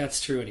don't think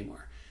that's true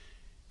anymore.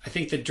 I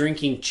think the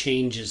drinking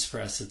changes for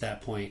us at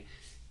that point.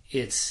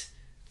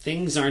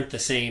 Things aren't the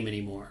same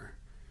anymore.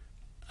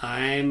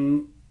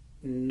 I'm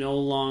no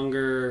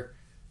longer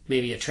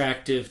maybe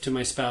attractive to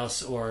my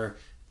spouse, or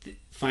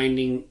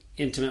finding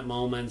intimate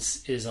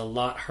moments is a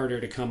lot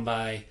harder to come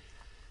by.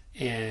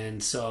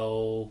 And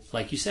so,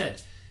 like you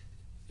said,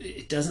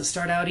 it doesn't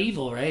start out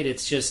evil, right?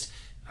 It's just,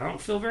 I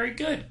don't feel very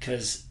good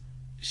because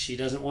she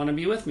doesn't want to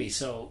be with me.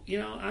 So,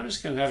 I'm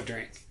just going to have a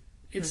drink.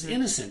 It's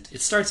innocent.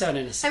 It starts out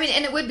innocent. I mean,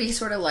 and it would be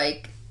sort of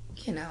like,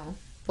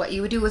 what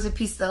you would do with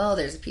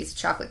there's a piece of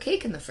chocolate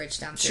cake in the fridge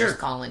downstairs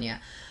calling you.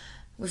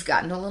 We've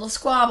gotten a little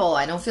squabble.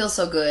 I don't feel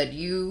so good.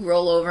 You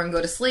roll over and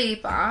go to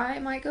sleep. I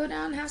might go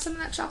down and have some of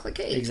that chocolate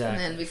cake.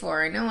 Exactly. And then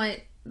before I know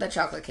it, the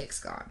chocolate cake's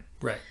gone.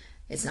 Right.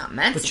 It's not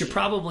meant But you're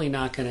probably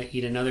not going to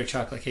eat another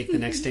chocolate cake the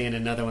next day and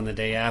another one the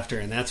day after,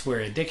 and that's where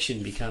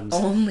addiction becomes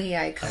Only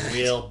I could. a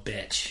real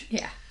bitch.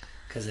 Yeah.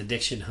 Because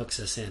addiction hooks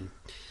us in.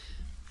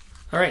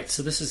 All right,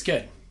 so this is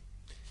good.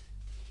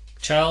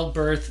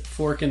 Childbirth,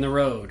 fork in the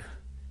road.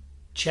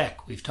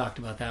 Check. We've talked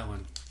about that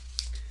one.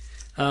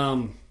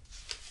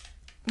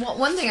 Well,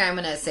 one thing I'm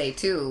going to say,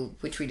 too,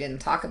 which we didn't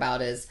talk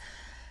about is,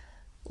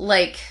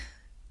 like,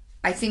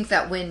 I think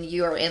that when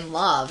you're in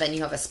love and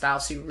you have a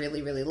spouse who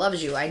really, really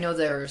loves you, I know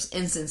there's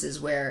instances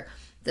where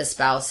the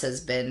spouse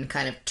has been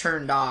kind of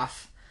turned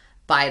off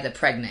by the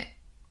pregnant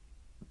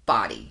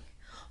body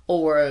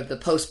or the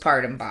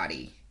postpartum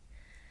body.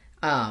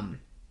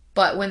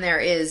 But when there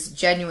is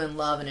genuine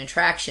love and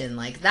attraction,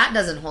 like, that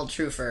doesn't hold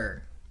true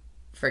for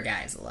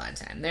guys a lot of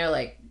time. They're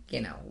like,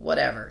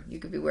 whatever. You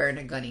could be wearing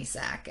a gunny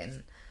sack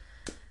and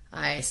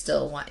I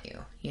still want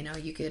you.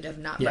 You could have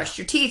not brushed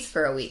your teeth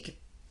for a week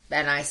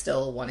and I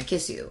still want to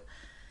kiss you.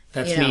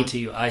 That's me to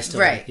you. I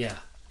still, right. Yeah.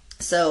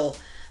 So,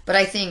 but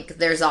I think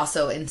there's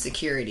also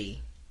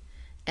insecurity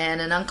and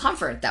an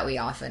uncomfort that we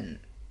often,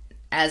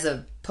 as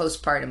a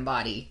postpartum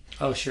body,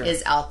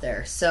 is out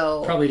there.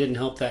 So probably didn't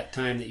help that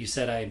time that you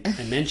said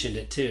I mentioned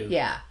it too.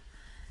 Yeah.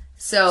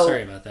 So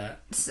sorry about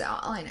that. So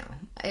I know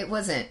it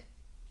wasn't.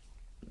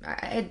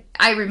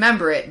 I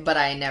remember it, but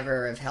I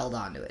never have held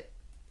on to it,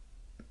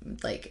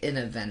 like in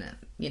a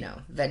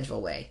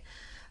vengeful way.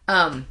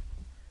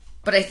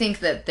 But I think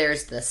that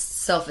there's this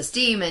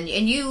self-esteem, and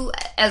you,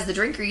 as the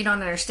drinker, you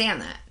don't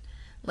understand that.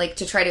 Like,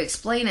 to try to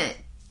explain it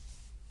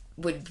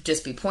would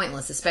just be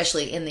pointless,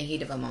 especially in the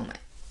heat of a moment.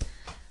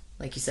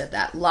 Like you said,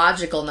 that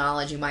logical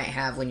knowledge you might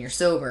have when you're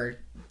sober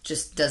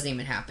just doesn't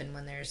even happen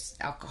when there's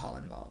alcohol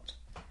involved.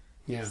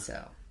 Yeah.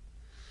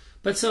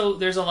 So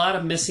there's a lot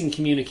of missing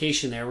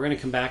communication there. We're going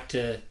to come back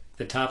to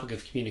the topic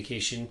of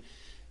communication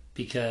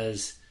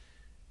because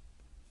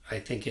I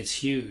think it's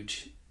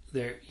huge.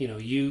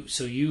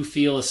 You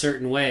feel a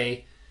certain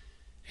way,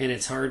 and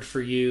it's hard for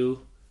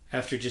you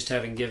after just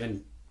having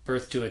given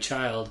birth to a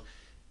child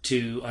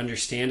to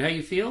understand how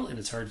you feel, and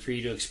it's hard for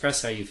you to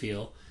express how you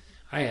feel.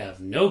 I have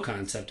no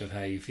concept of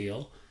how you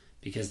feel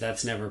because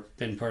that's never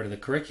been part of the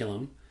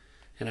curriculum,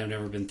 and I've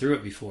never been through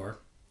it before.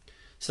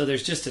 So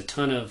there's just a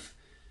ton of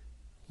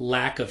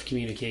lack of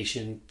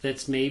communication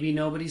that's maybe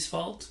nobody's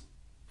fault.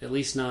 At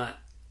least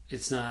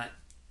it's not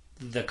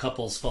the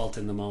couple's fault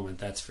in the moment,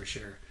 that's for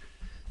sure.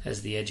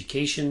 As the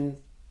educational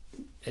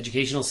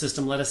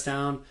system let us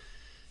down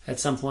at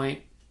some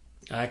point,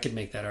 I could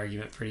make that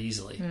argument pretty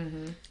easily.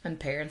 Mm-hmm. And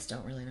parents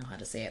don't really know how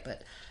to say it,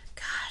 but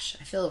gosh,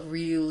 I feel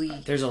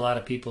really... There's a lot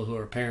of people who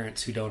are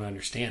parents who don't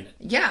understand it.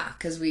 Yeah,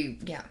 because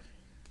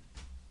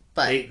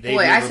But they've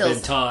never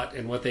been taught,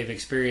 and what they've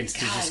experienced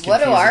is just confusing.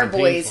 What do our and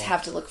boys painful.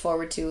 have to look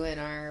forward to in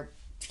our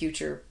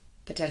future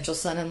potential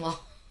son-in-law?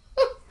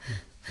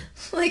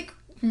 Like,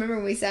 remember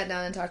when we sat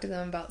down and talked to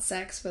them about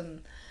sex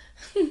when...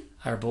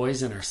 Our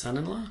boys and our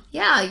son-in-law?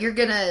 Yeah, you're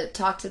gonna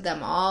talk to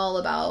them all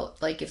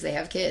about, like, if they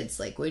have kids,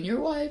 like when your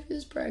wife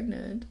is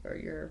pregnant or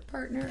your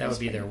partner. That would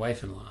be their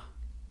wife-in-law.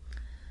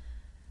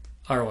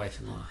 Our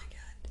wife-in-law. Oh my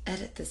god!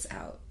 Edit this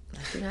out.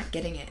 Like, you're not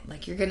getting it.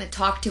 Like, you're gonna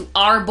talk to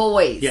our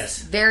boys,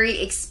 yes, very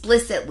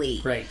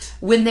explicitly, right?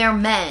 When they're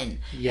men,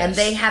 yes, and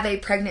they have a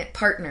pregnant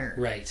partner,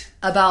 right?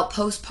 About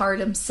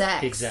postpartum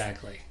sex,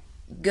 exactly.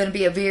 Gonna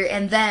be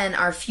and then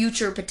our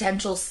future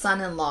potential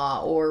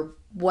son-in-law or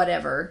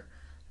whatever.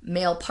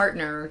 Male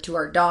partner to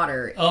our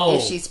daughter,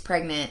 if she's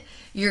pregnant,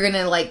 you're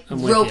gonna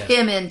rope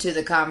him into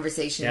the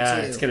conversation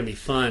too. It's gonna be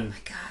fun. Oh my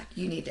god,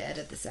 you need to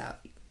edit this out.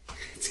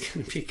 It's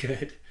gonna be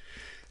good.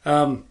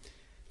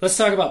 Let's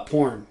talk about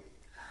porn.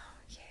 Oh,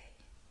 yay.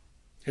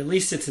 At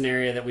least it's an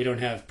area that we don't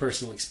have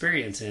personal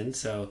experience in,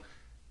 so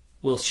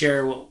we'll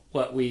share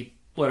what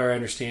our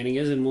understanding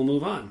is, and we'll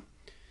move on.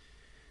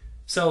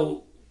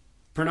 So,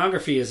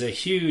 pornography is a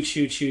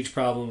huge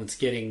problem. It's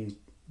getting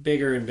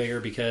bigger and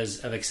bigger because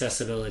of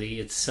accessibility.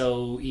 It's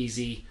so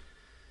easy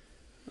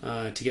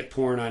to get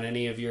porn on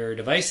any of your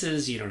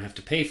devices. You don't have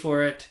to pay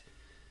for it.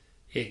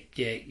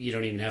 You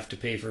don't even have to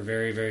pay for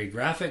very, very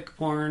graphic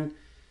porn.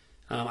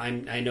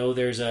 I know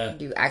there's a...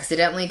 You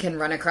accidentally can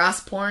run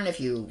across porn if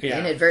you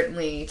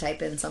inadvertently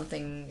type in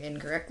something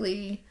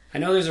incorrectly. I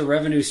know there's a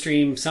revenue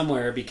stream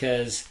somewhere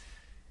because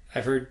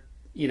I've heard,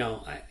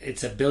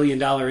 it's $1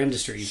 billion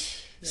industry. Yeah.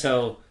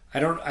 So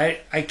I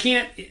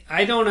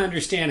don't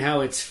understand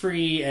how it's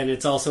free and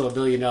it's also $1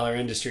 billion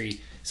industry.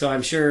 So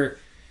I'm sure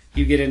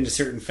you get into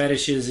certain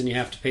fetishes and you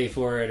have to pay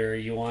for it, or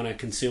you want to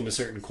consume a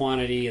certain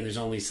quantity and there's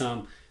only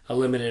a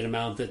limited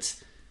amount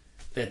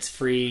that's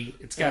free.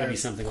 It's got to be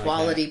something like that.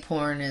 Quality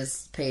porn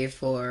is paid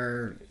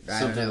for.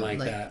 Something like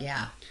that.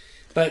 Yeah.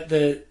 But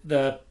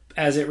the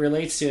as it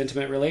relates to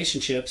intimate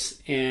relationships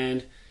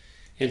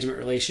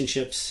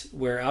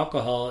where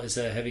alcohol is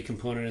a heavy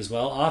component as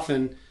well,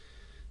 often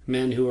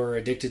men who are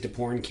addicted to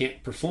porn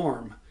can't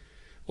perform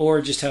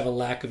or just have a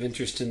lack of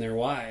interest in their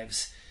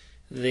wives.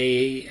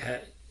 They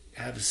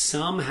have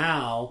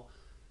somehow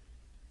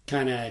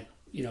kind of,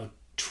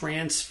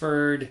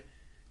 transferred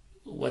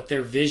what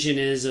their vision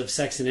is of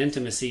sex and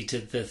intimacy to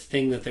the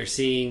thing that they're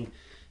seeing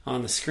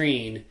on the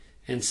screen.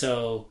 And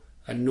so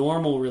a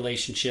normal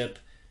relationship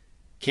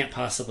can't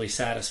possibly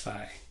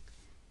satisfy.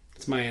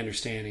 It's my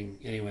understanding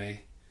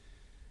anyway.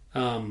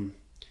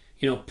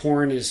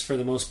 Porn is for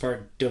the most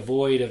part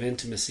devoid of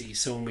intimacy.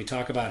 So when we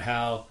talk about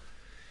how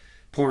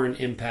porn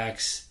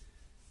impacts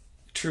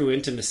true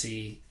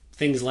intimacy,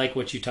 things like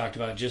what you talked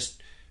about,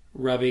 just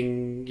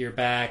rubbing your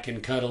back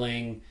and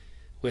cuddling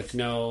with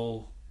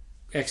no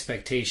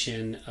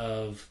expectation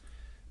of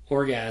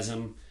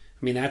orgasm.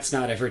 I mean, that's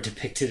not ever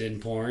depicted in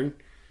porn.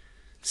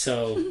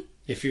 So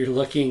if you're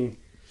watching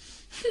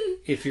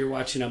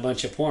a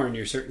bunch of porn,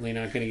 you're certainly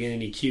not going to get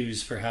any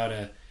cues for how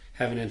to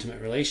have an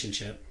intimate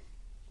relationship.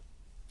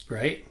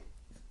 Right?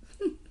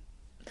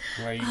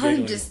 Why are you giggling?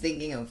 I'm just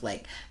thinking of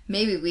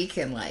maybe we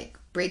can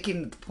break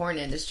into the porn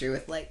industry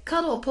with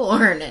cuddle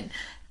porn and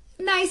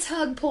nice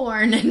hug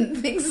porn and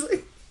things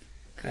like.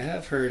 I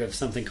have heard of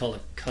something called a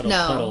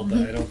cuddle,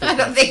 but I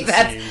don't think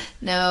that's same.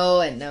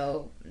 No.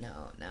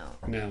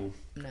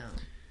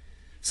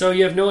 So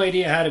you have no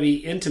idea how to be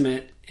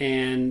intimate,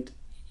 and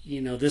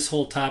this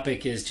whole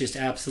topic is just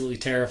absolutely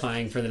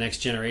terrifying for the next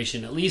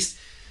generation. At least,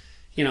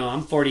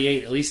 I'm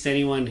 48. At least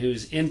anyone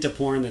who's into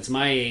porn that's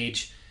my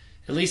age,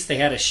 at least they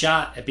had a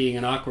shot at being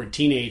an awkward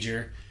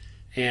teenager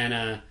and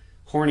a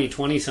horny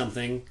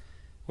 20-something,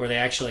 where they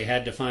actually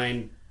had to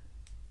find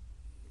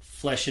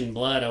flesh and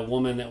blood, a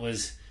woman that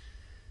was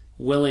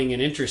willing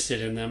and interested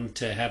in them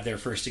to have their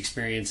first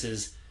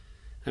experiences.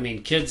 I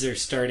mean, kids are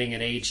starting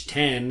at age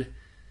 10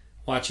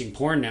 watching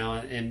porn now,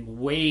 and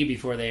way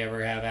before they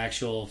ever have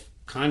actual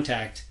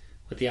contact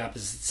with the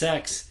opposite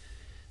sex,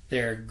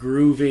 they're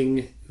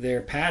grooving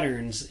their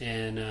patterns,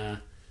 and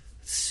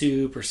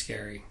super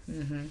scary.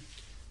 Mm-hmm.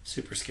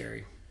 Super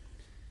scary.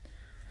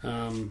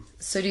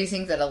 So do you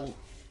think that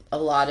a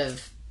lot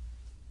of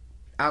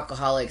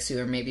alcoholics who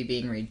are maybe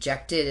being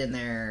rejected in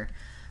their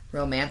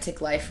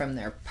romantic life from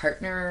their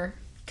partner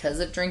because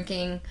of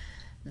drinking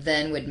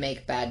then would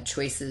make bad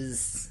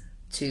choices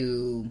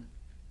to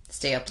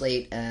stay up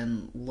late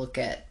and look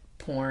at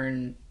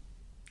porn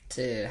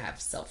to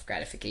have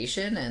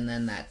self-gratification, and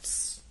then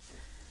that's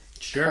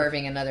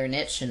carving another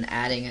niche and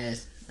adding a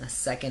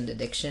second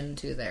addiction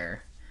to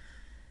their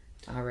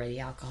already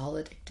alcohol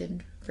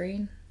addicted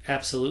brain?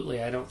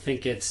 Absolutely. I don't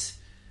think it's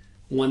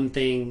one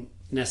thing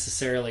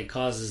necessarily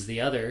causes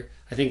the other.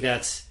 I think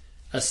that's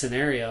a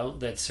scenario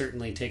that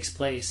certainly takes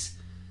place,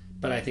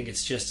 but I think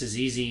it's just as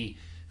easy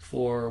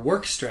for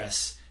work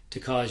stress to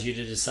cause you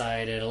to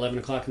decide at 11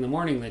 o'clock in the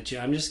morning that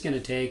I'm just going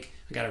to I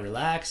got to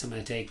relax, I'm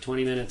going to take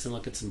 20 minutes and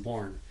look at some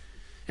porn.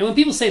 And when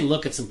people say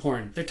look at some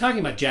porn, they're talking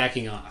about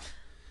jacking off.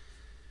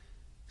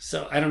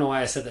 So I don't know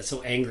why I said that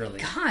so angrily.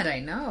 God, I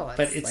know.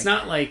 But it's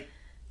not like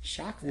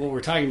shock. What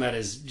we're talking about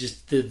is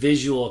just the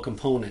visual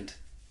component.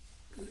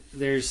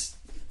 There's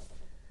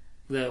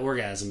the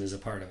orgasm is a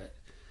part of it.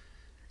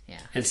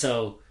 Yeah. And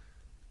so,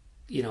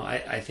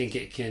 I think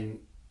it can,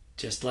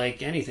 just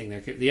like anything,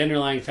 the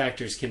underlying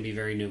factors can be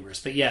very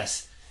numerous. But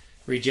yes,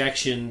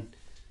 rejection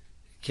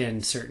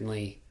can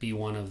certainly be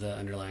one of the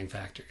underlying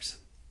factors.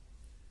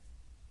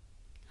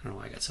 I don't know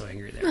why I got so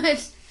angry there.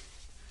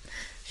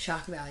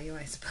 Shock value,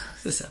 I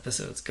suppose. This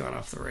episode's gone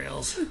off the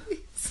rails.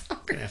 I'm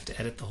going to have to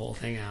edit the whole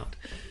thing out.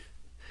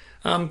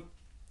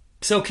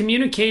 So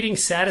communicating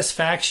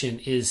satisfaction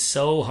is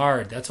so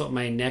hard. That's what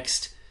my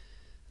next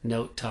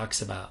note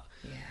talks about.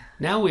 Yeah.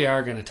 Now we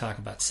are going to talk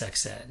about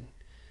sex ed.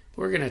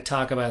 We're going to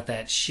talk about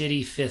that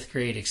shitty 5th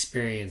grade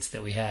experience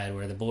that we had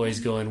where the boys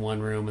go in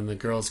one room and the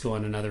girls go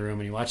in another room,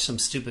 and you watch some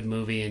stupid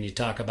movie and you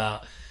talk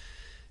about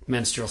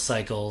menstrual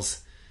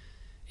cycles.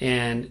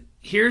 And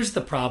here's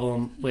the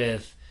problem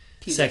with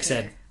sex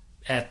ed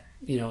at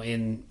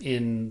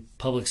in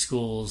public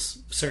schools,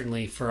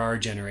 certainly for our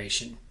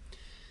generation.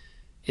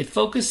 It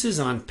focuses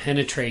on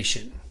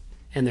penetration,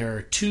 and there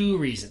are 2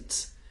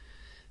 reasons.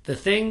 The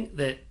thing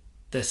that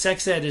the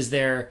sex ed is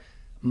there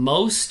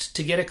most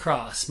to get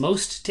across,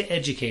 most to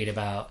educate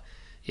about,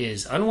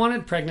 is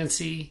unwanted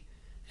pregnancy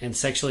and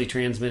sexually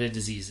transmitted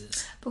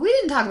diseases. But we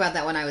didn't talk about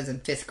that when I was in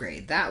 5th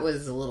grade. That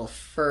was a little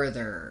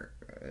further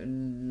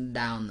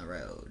down the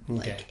road,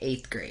 like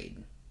 8th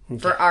grade,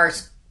 for our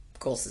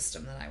school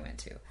system that I went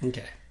to.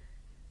 Okay.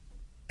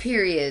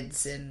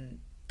 Periods and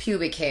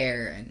pubic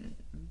hair and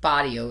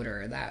body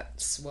odor,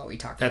 that's what we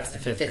talked about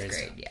That's the 5th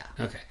grade.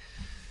 Yeah.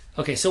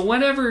 Okay, so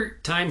whatever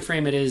time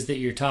frame it is that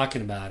you're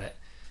talking about it,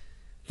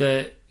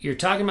 you're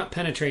talking about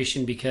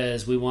penetration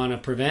because we want to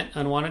prevent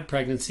unwanted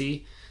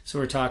pregnancy. So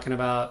we're talking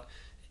about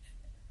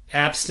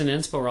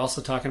abstinence, but we're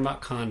also talking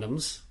about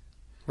condoms,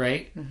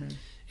 right? Mm-hmm.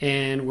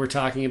 And we're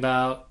talking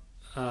about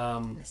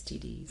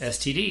STDs.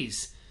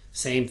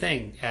 Same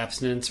thing,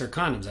 abstinence or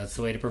condoms. That's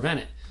the way to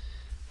prevent it.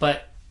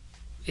 But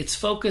it's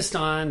focused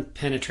on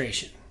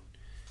penetration.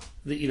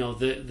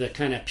 The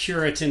kind of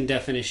Puritan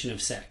definition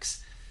of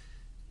sex.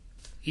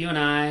 You and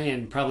I,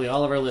 and probably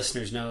all of our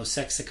listeners know,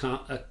 sex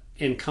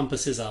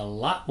encompasses a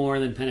lot more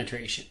than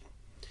penetration.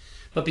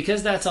 But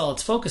because that's all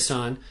it's focused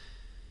on,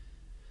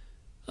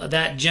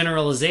 that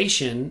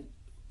generalization,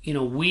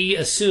 we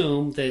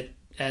assume that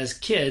as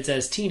kids,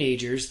 as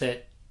teenagers,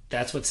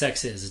 that's what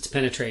sex is. It's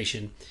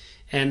penetration.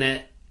 And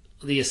that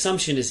the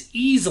assumption is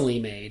easily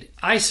made,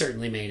 I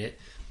certainly made it,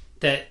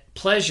 that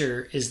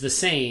pleasure is the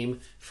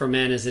same for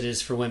men as it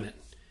is for women.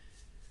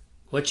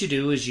 What you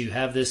do is you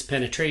have this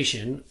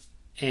penetration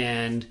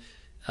and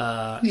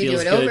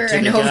feels good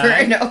to the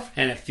guy,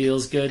 and it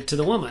feels good to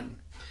the woman.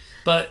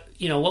 But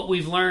what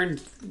we've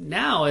learned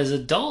now as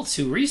adults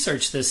who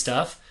research this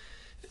stuff,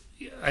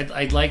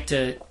 I'd like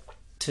to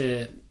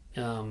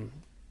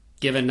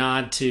give a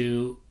nod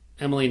to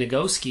Emily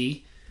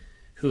Nagoski,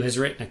 who has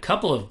written a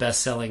couple of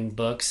best-selling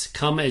books.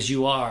 Come As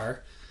You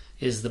Are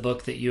is the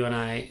book that you and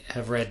I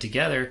have read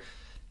together.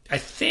 I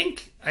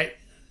think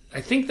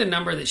the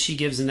number that she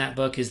gives in that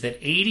book is that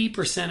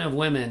 80% of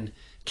women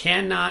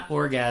cannot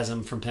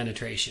orgasm from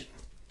penetration.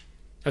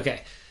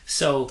 Okay,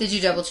 so did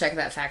you double check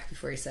that fact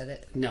before you said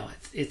it? No,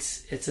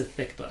 it's a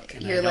thick book,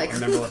 and I don't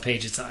remember what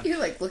page it's on. You're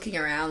looking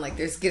around like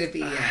there's going to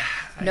be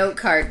a note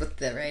card with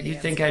the right.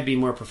 You'd think I'd be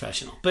more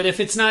professional, but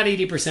if it's not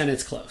 80%,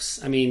 it's close.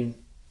 I mean,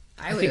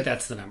 I think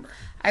that's the number.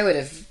 I would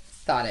have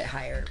thought it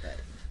higher, but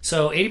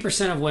so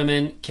 80% of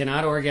women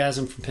cannot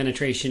orgasm from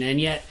penetration, and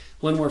yet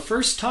when we're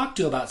first talked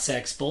to about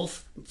sex,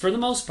 both for the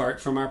most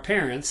part from our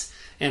parents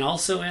and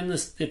also in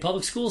the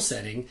public school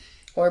setting,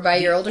 or by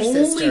your older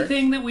sister, the only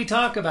thing that we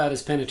talk about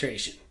is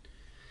penetration.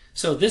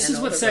 So this is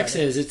what sex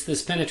is. It's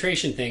this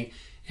penetration thing,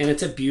 and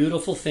it's a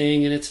beautiful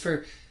thing, and it's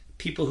for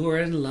people who are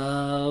in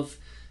love,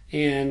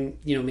 and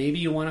maybe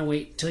you want to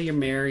wait until you're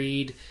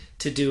married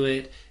to do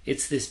it.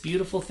 It's this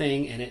beautiful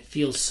thing, and it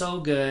feels so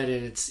good,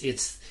 and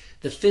it's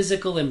the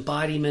physical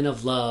embodiment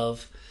of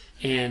love,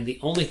 and the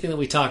only thing that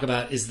we talk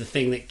about is the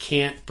thing that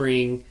can't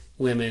bring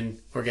women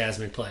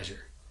orgasmic pleasure.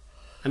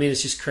 I mean,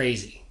 it's just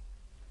crazy.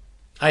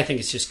 I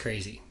think it's just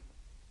crazy.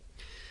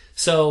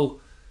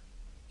 So,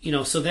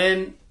 so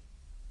then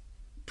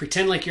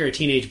pretend like you're a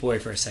teenage boy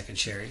for a second,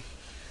 Sherry.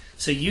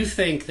 So you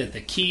think that the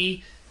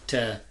key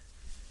to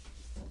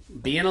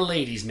being a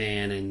ladies'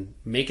 man and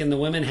making the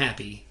women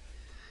happy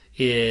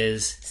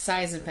is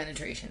size and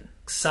penetration.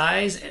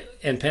 Size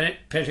and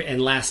penetration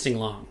and lasting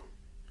long.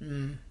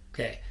 Mm.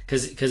 Okay,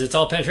 because it's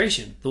all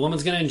penetration. The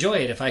woman's going to enjoy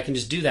it if I can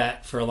just do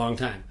that for a long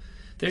time.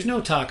 There's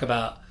no talk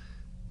about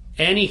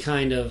any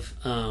kind of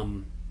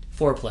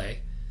foreplay.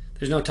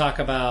 There's no talk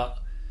about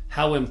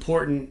how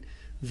important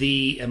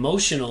the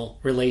emotional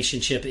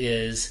relationship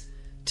is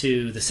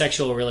to the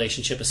sexual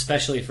relationship,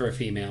 especially for a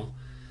female.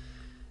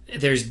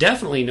 There's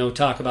definitely no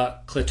talk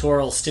about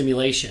clitoral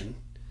stimulation.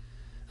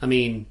 I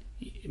mean,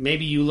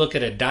 maybe you look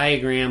at a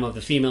diagram of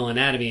the female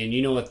anatomy and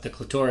you know what the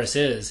clitoris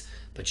is,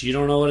 but you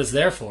don't know what it's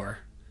there for.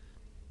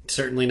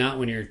 Certainly not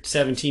when you're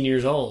 17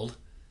 years old.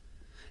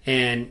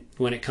 And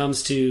when it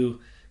comes to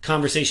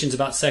conversations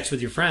about sex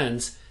with your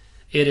friends,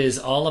 it is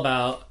all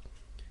about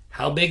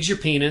how big's your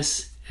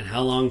penis and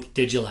how long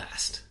did you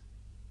last.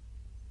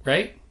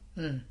 Right?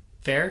 Mm.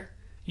 Fair?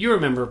 You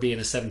remember being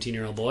a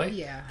 17-year-old boy.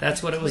 Yeah.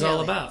 That's what it was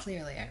all about.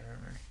 Clearly, I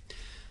remember.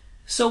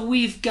 So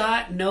we've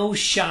got no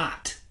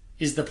shot,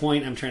 is the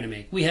point I'm trying to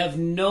make. We have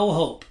no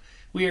hope.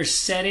 We are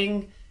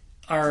setting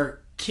our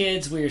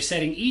kids, we are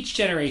setting each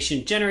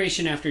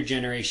generation after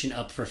generation,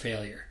 up for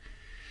failure.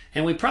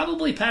 And we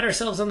probably pat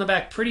ourselves on the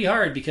back pretty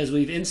hard because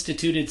we've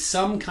instituted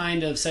some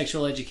kind of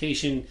sexual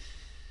education,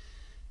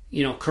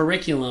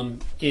 curriculum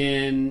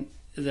in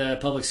the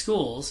public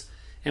schools.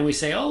 And we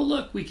say, oh,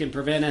 look, we can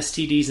prevent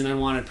STDs and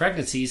unwanted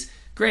pregnancies.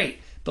 Great.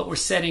 But we're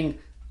setting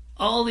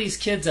all these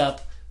kids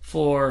up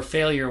for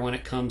failure when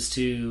it comes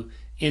to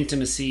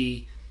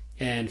intimacy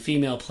and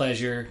female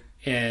pleasure.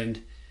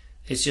 And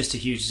it's just a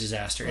huge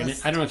disaster. And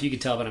I don't know if you can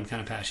tell, but I'm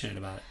kind of passionate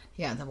about it.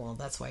 Yeah, well,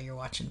 that's why you're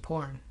watching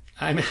porn.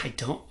 I mean, I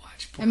don't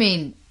watch porn. I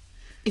mean,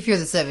 if you're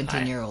the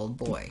 17-year-old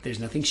boy. There's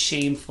nothing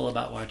shameful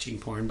about watching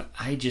porn, but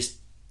I just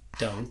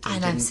don't.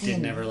 And I'm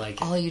saying, did never like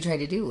it. All you try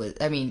to do was,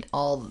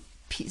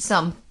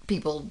 some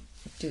people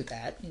do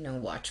that,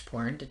 watch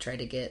porn to try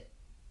to get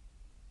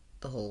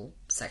the whole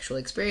sexual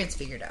experience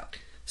figured out.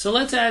 So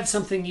let's add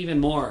something even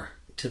more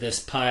to this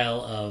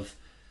pile of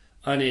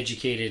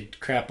uneducated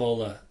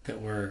crapola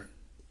that we're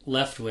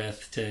left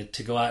with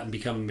to go out and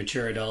become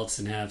mature adults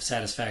and have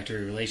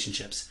satisfactory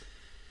relationships.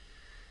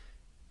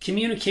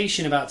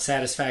 Communication about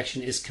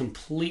satisfaction is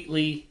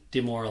completely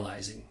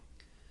demoralizing.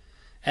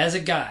 As a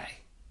guy,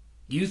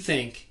 you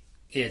think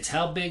it's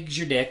how big's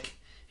your dick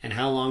and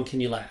how long can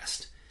you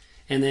last.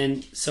 And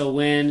then, so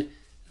when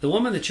the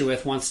woman that you're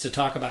with wants to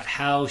talk about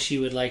how she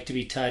would like to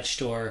be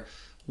touched or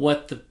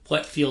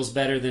what feels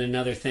better than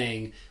another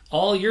thing,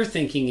 all you're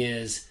thinking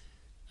is,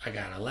 I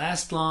gotta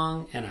last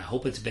long and I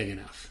hope it's big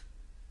enough.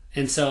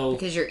 And so,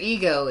 because your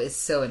ego is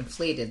so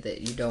inflated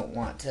that you don't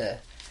want to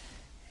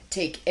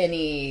take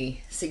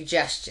any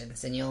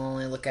suggestions and you'll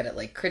only look at it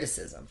like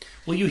criticism.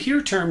 Well, you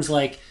hear terms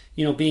like,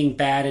 being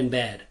bad in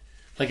bed,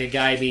 like a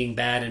guy being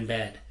bad in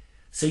bed.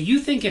 So you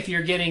think if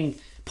you're getting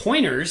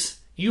pointers,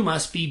 you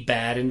must be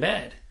bad in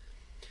bed.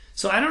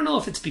 So I don't know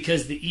if it's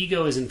because the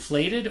ego is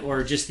inflated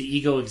or just the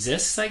ego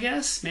exists, I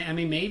guess. I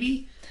mean,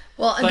 maybe.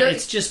 Well, but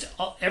it's just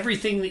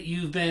everything that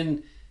you've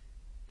been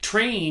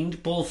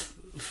trained, both,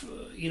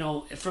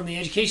 from the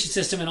education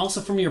system and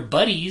also from your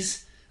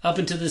buddies up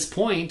until this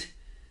point,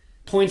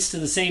 points to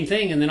the same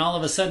thing. And then all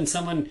of a sudden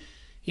someone,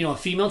 a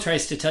female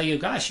tries to tell you,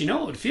 gosh, it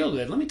would feel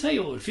good. Let me tell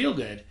you what would feel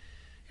good.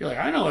 You're like,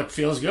 I know it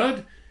feels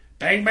good.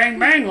 Bang, bang,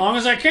 bang, long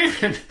as I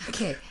can.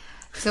 Okay.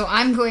 So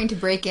I'm going to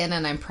break in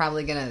and I'm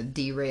probably going to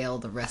derail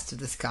the rest of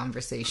this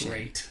conversation.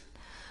 Great.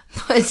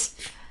 But,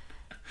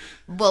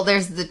 well,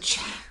 there's the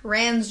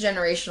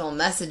transgenerational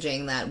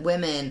messaging that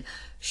women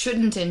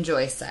shouldn't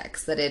enjoy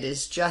sex, that it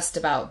is just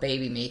about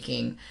baby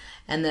making,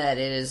 and that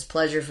it is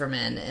pleasure for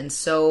men. And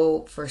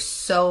so, for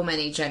so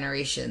many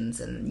generations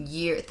and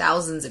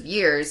thousands of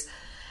years,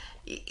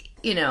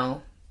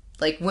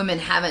 women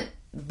haven't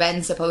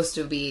been supposed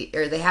to be,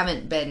 or they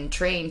haven't been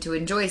trained to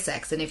enjoy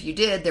sex. And if you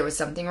did, there was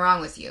something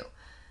wrong with you.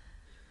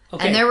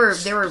 Okay. And there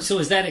were. So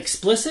is that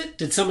explicit?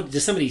 Did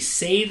somebody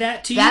say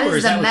that to you, that or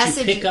is that what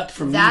you pick up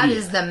from media? That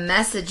is the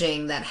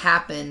messaging that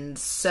happened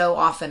so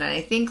often, and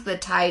I think the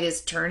tide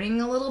is turning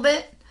a little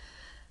bit,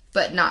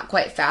 but not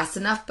quite fast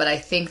enough. But I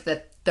think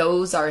that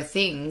those are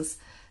things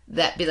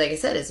that, like I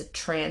said, is a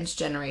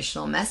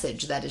transgenerational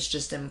message that is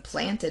just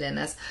implanted in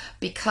us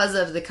because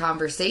of the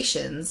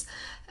conversations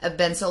have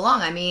been so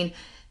long. I mean,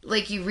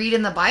 like you read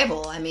in the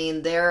Bible,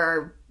 there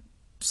are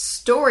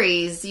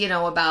stories,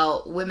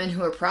 about women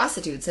who are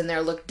prostitutes and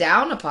they're looked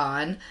down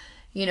upon,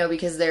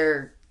 because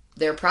they're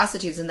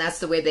prostitutes and that's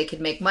the way they could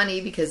make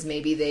money because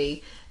maybe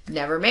they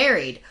never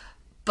married.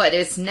 But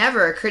it's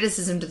never a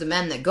criticism to the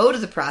men that go to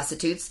the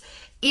prostitutes,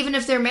 even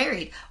if they're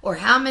married. Or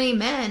how many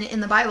men in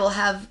the Bible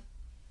have,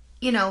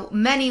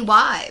 many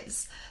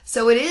wives.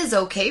 So it is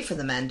okay for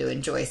the men to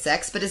enjoy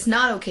sex, but it's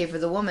not okay for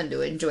the woman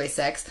to enjoy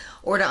sex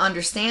or to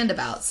understand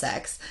about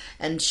sex.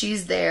 And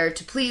she's there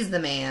to please the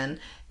man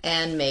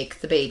and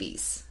make the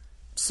babies.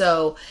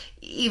 So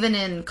even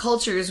in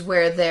cultures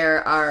where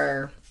there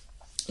are,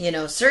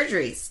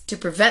 surgeries to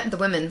prevent the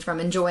women from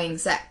enjoying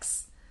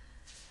sex.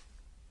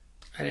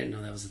 I didn't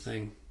know that was a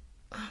thing.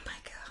 Oh my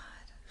God.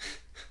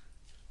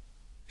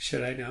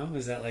 Should I know?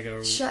 Is that like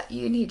a...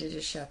 You need to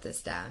just shut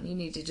this down. You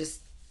need to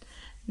just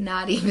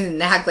not even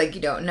act like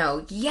you don't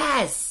know.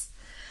 Yes.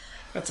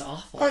 That's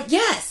awful. Oh,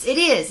 yes, it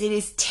is. It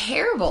is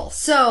terrible.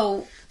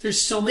 So... There's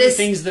so many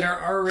things that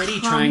are already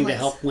trying to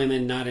help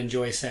women not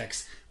enjoy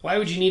sex. Why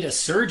would you need a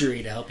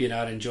surgery to help you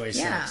not enjoy sex?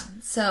 Yeah.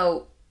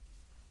 So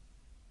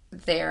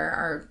there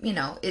are,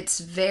 it's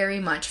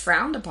very much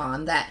frowned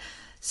upon that.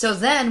 So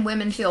then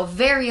women feel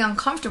very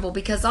uncomfortable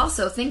because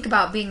also think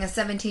about being a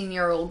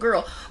 17-year-old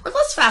girl. Or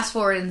let's fast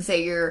forward and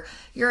say you're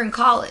in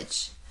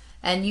college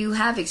and you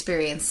have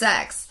experienced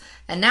sex.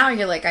 And now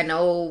you're like, I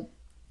know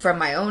from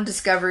my own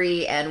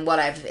discovery and what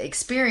I've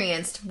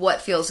experienced what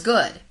feels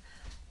good.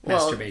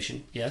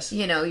 Masturbation, yes.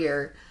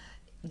 You're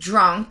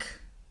drunk,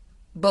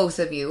 both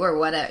of you, or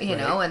whatever,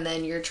 right. And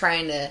then you're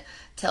trying to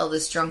tell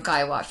this drunk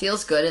guy what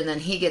feels good, and then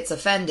he gets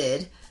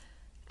offended,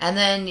 and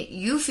then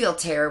you feel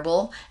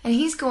terrible, and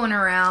he's going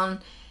around,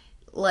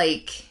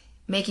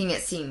 making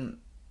it seem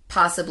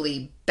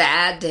possibly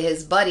bad to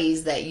his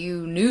buddies that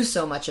you knew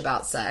so much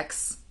about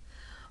sex,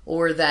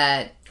 or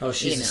that... Oh,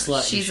 she's a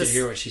slut. You should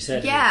hear what she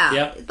said. Yeah,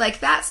 yep. Like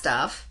that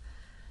stuff.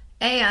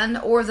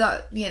 Or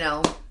the,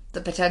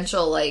 the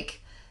potential,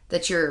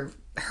 that you're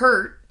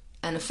hurt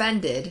and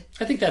offended.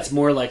 I think that's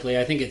more likely.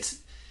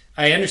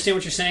 I understand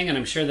what you're saying, and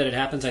I'm sure that it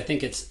happens. I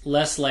think it's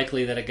less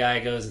likely that a guy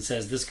goes and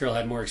says, this girl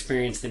had more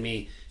experience than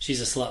me. She's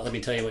a slut. Let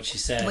me tell you what she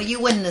said. Well, you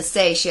wouldn't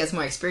say she has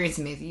more experience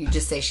than me. You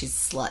just say she's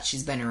a slut.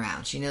 She's been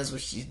around. She knows what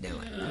she's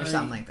doing, or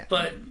something like that.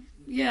 But,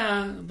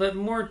 yeah, but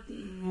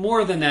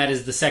more than that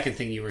is the second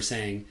thing you were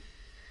saying.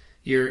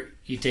 You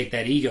take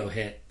that ego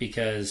hit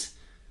because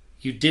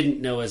you didn't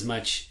know as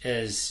much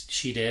as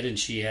she did, and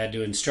she had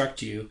to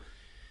instruct you.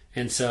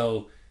 And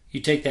so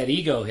you take that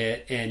ego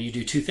hit and you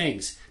do two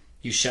things.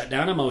 You shut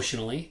down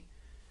emotionally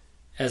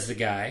as the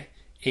guy,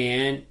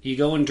 and you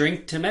go and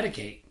drink to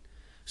medicate.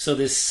 So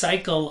this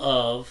cycle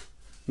of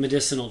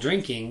medicinal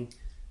drinking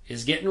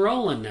is getting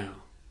rolling now.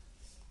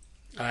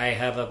 I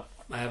have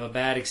I have a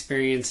bad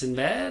experience in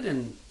bed,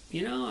 and,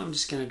 I'm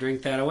just going to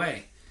drink that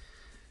away.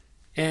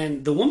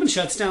 And the woman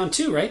shuts down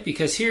too, right?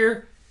 Because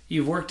here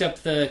you've worked up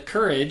the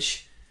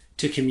courage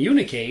to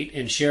communicate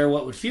and share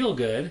what would feel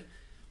good,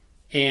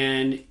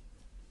 and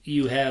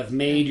you have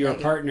made your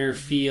partner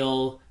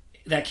feel,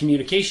 that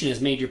communication has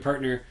made your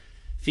partner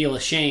feel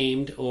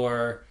ashamed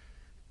or,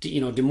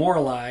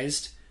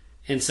 demoralized.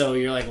 And so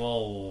you're like,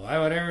 well, why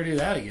would I ever do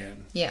that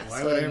again? Yeah.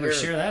 Why would I ever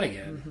share that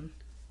again? Mm-hmm.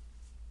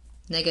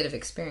 Negative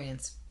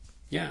experience.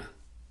 Yeah.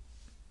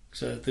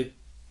 So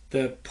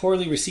the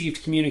poorly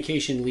received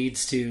communication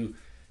leads to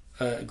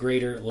a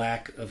greater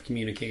lack of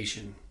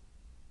communication.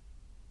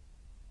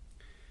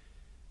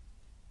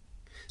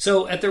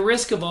 So at the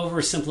risk of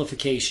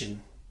oversimplification,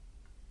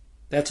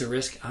 that's a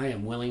risk I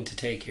am willing to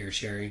take here,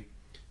 Sherry.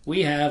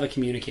 We have a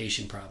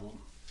communication problem.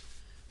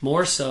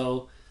 More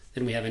so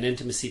than we have an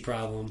intimacy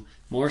problem.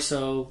 More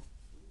so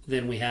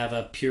than we have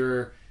a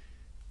pure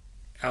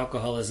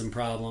alcoholism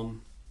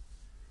problem.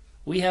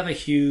 We have a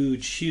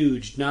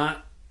huge,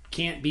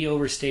 can't be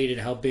overstated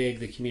how big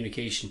the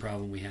communication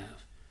problem we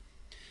have.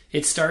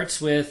 It starts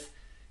with,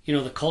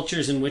 the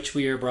cultures in which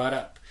we are brought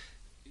up.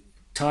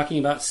 Talking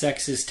about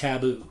sex is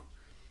taboo.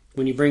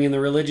 When you bring in the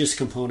religious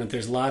component,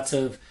 there's lots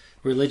of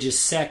religious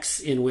sects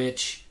in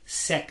which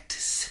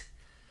sects.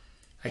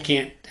 I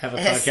can't have a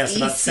podcast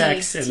about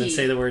sex and then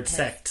say the word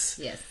sects.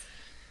 Yes.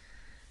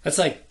 That's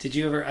like,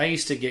 I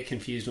used to get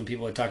confused when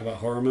people would talk about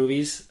horror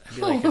movies. I'd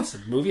be like, it's a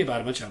movie about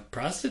a bunch of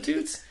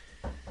prostitutes?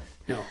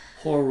 No,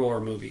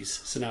 horror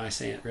movies. So now I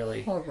say it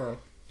really. Horror.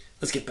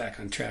 Let's get back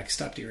on track.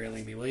 Stop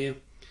derailing me, will you?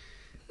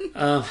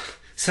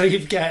 So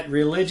you've got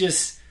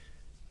religious,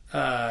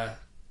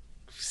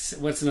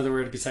 what's another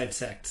word besides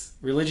sects?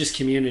 Religious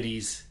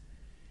communities,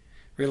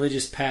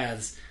 religious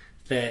paths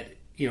that,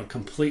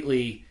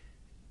 completely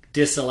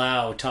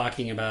disallow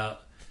talking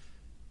about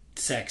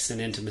sex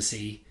and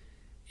intimacy.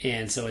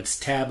 And so it's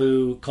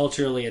taboo.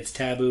 Culturally, it's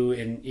taboo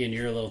in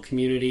your little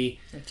community.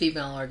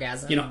 Female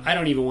orgasm. I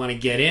don't even want to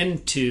get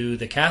into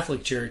the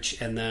Catholic Church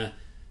and the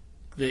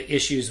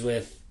issues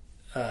with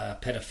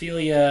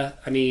pedophilia.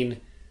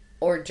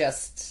 Or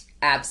just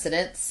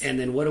abstinence. And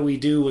then what do we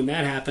do when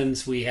that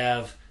happens? We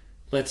have,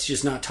 let's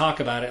just not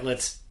talk about it.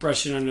 Let's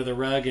brush it under the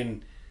rug.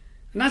 And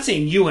I'm not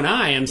saying you and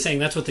I'm saying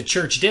that's what the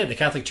church did. The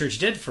Catholic Church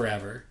did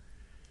forever.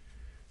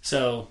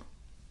 So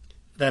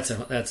that's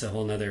a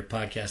whole nother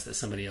podcast that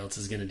somebody else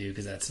is going to do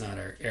because that's not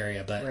our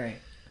area. But, right.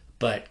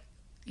 But,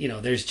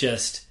 there's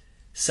just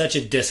such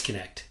a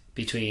disconnect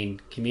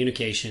between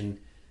communication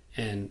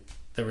and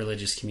the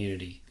religious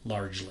community,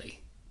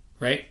 largely.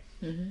 Right?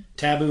 Mm-hmm.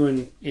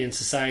 Taboo in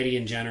society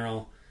in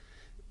general.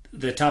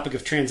 The topic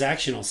of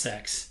transactional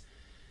sex.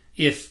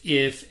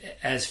 If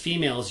as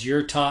females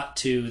you're taught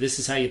to, this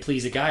is how you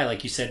please a guy,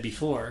 like you said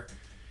before.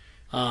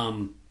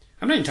 I'm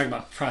not even talking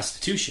about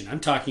prostitution. I'm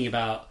talking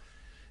about,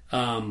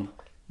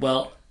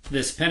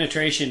 this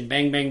penetration,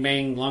 bang, bang,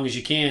 bang, long as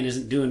you can,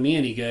 isn't doing me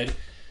any good.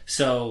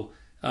 So,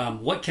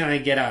 what can I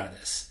get out of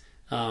this?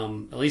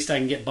 At least I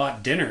can get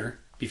bought dinner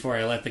before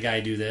I let the guy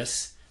do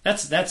this.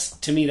 That's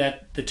to me,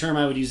 that the term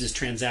I would use is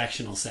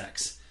transactional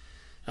sex.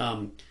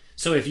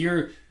 So if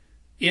you're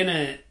in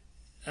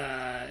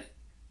a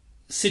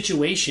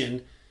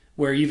situation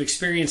where you've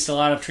experienced a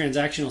lot of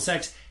transactional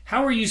sex,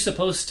 how are you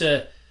supposed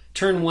to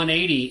turn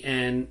 180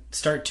 and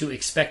start to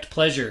expect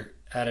pleasure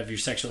out of your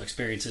sexual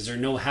experiences, or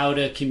know how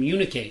to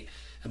communicate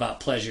about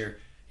pleasure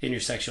in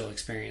your sexual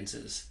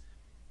experiences?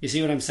 You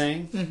see what I'm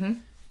saying? Mm-hmm.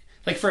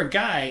 Like for a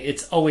guy,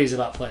 it's always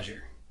about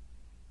pleasure.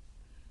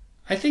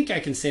 I think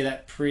I can say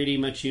that pretty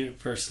much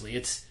universally.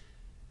 It's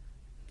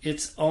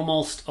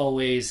almost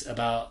always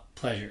about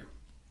pleasure.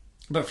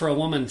 But for a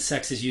woman,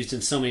 sex is used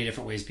in so many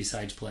different ways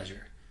besides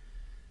pleasure.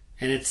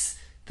 And it's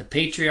the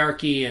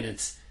patriarchy, and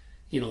it's,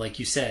 like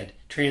you said,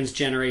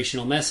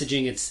 transgenerational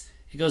messaging.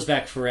 It goes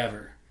back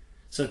forever.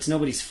 So it's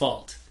nobody's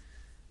fault.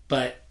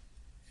 But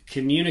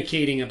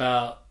communicating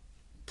about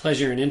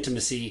pleasure and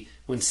intimacy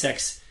when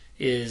sex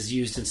is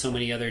used in so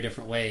many other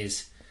different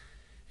ways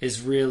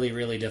is really,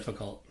 really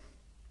difficult.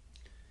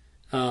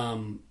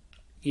 The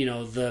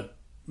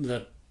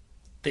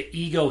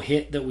ego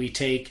hit that we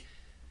take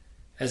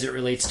as it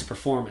relates to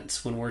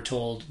performance when we're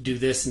told do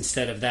this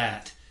instead of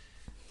that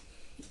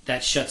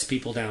shuts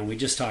people down. We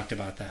just talked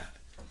about that.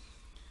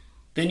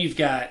 Then you've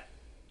got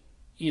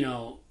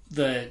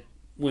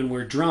when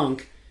we're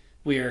drunk,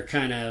 we are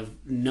kind of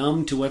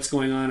numb to what's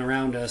going on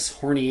around us,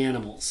 horny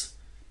animals.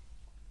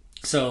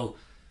 So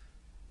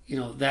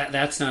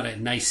that's not a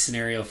nice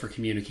scenario for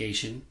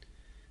communication.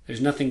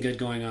 There's nothing good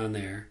going on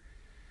there.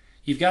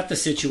 You've got the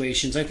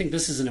situations. I think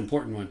this is an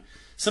important one.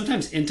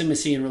 Sometimes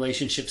intimacy in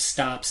relationships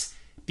stops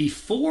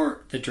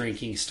before the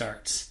drinking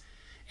starts.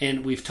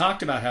 And we've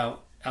talked about how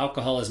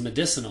alcohol is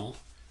medicinal,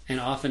 and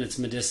often it's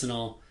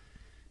medicinal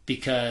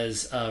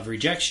because of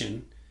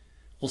rejection.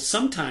 Well,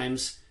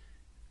 sometimes,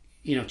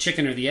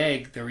 chicken or the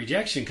egg, the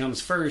rejection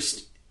comes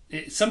first.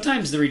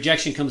 Sometimes the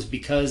rejection comes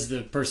because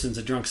the person's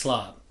a drunk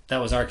slob.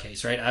 That was our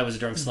case, right? I was a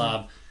drunk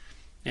slob,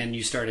 and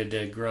you started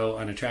to grow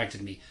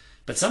unattracted to me.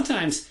 But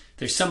sometimes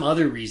there's some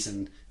other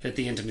reason that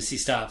the intimacy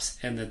stops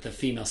and that the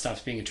female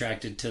stops being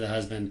attracted to the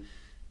husband,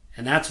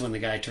 and that's when the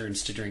guy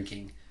turns to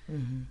drinking.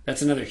 Mm-hmm.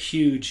 That's another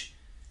huge,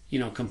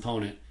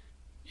 component.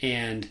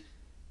 And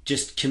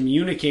just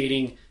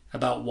communicating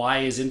about why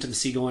is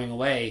intimacy going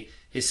away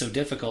is so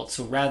difficult.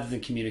 So rather than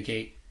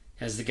communicate,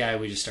 as the guy,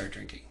 we just start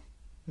drinking.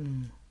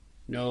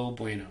 No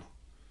bueno.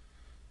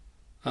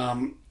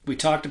 We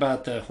talked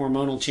about the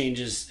hormonal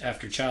changes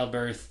after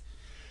childbirth.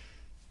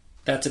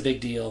 That's a big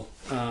deal.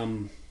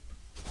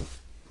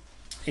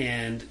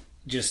 And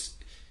just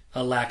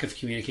a lack of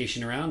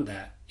communication around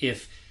that.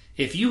 If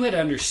you had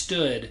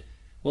understood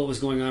what was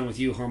going on with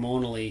you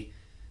hormonally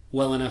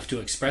well enough to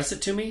express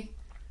it to me,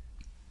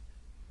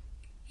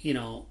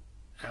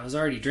 I was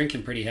already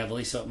drinking pretty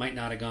heavily, so it might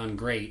not have gone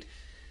great.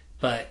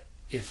 But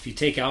if you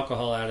take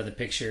alcohol out of the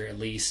picture, at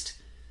least,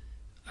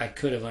 I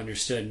could have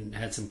understood and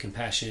had some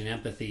compassion and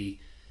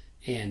empathy,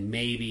 and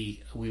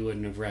maybe we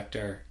wouldn't have wrecked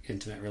our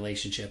intimate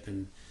relationship,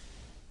 and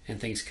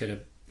things could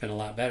have been a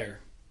lot better.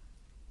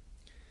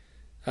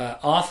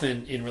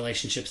 Often in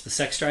relationships, the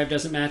sex drive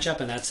doesn't match up,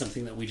 and that's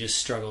something that we just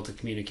struggle to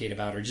communicate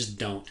about, or just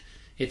don't.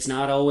 It's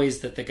not always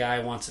that the guy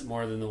wants it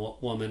more than the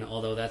woman,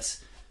 although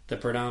that's the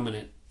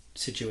predominant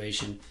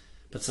situation.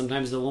 But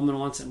sometimes the woman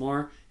wants it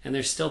more, and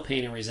there's still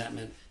pain and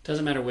resentment.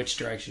 Doesn't matter which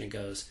direction it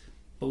goes.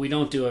 But we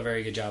don't do a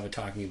very good job of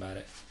talking about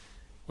it.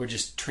 We're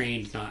just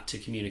trained not to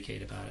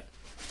communicate about it.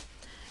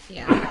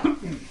 Yeah.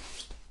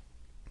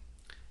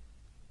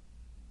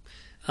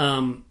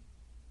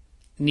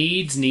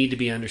 Needs need to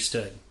be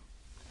understood.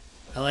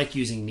 I like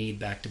using need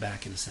back to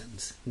back in a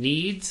sentence.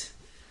 Needs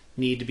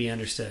need to be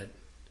understood.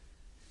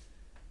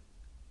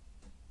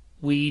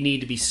 We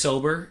need to be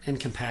sober and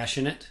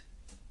compassionate,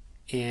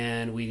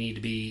 and we need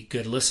to be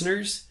good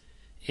listeners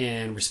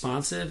and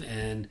responsive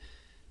and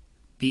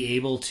be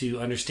able to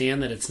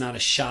understand that it's not a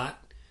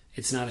shot.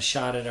 It's not a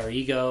shot at our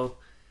ego.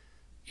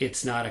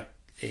 It's not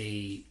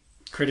a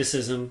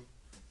criticism.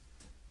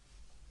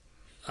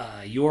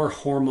 Your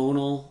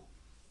hormonal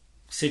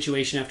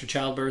situation after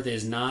childbirth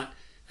is not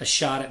a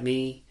shot at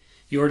me.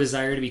 Your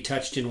desire to be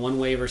touched in one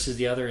way versus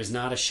the other is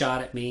not a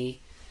shot at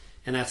me.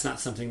 And that's not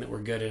something that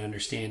we're good at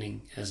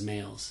understanding as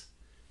males.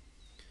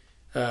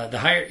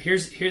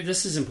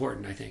 This is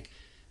important, I think.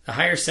 The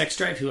higher sex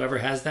drive, whoever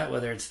has that,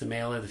 whether it's the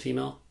male or the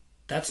female,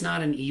 that's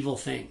not an evil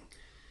thing.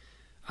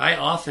 I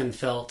often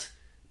felt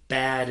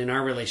bad in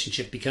our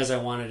relationship because I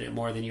wanted it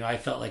more than you. I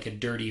felt like a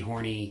dirty,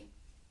 horny,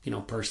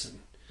 person.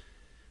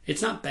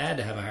 It's not bad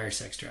to have a higher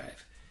sex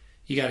drive.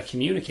 You got to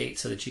communicate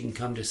so that you can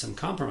come to some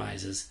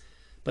compromises,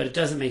 but it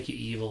doesn't make you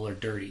evil or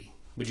dirty.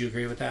 Would you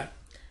agree with that?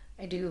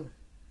 I do.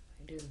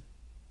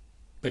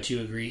 But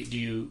you agree? Do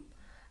you?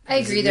 I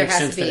agree. There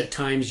has to be. That at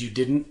times you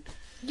didn't.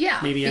 Yeah.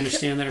 Maybe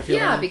understand that or feel.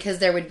 Yeah, that? Because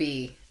there would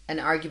be an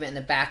argument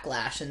and a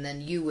backlash, and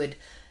then you would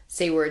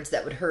say words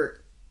that would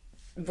hurt.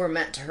 Were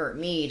meant to hurt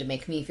me to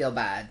make me feel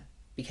bad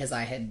because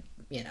I had,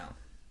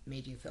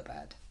 made you feel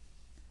bad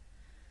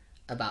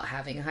about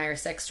having a higher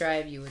sex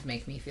drive. You would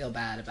make me feel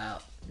bad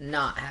about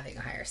not having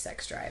a higher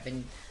sex drive,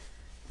 and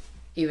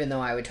even though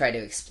I would try to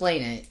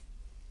explain it,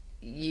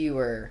 you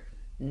were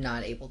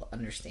not able to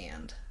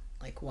understand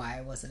why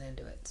I wasn't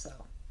into it. So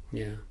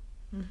yeah.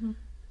 Mm-hmm.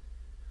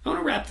 I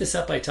want to wrap this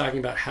up by talking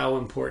about how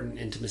important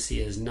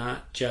intimacy is.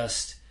 Not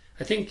just,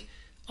 I think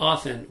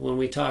often when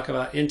we talk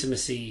about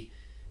intimacy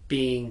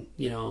being,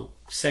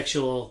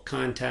 sexual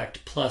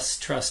contact plus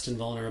trust and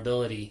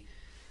vulnerability,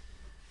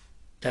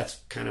 that's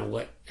kind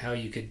of how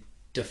you could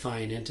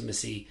define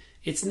intimacy.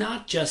 It's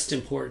not just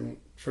important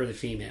for the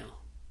female.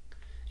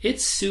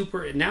 It's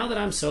super, now that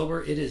I'm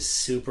sober, it is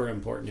super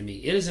important to me.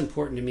 It is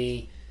important to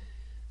me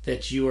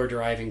that you are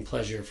deriving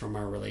pleasure from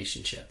our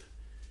relationship.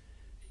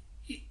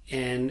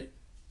 And,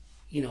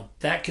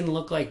 that can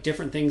look like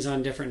different things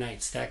on different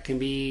nights. That can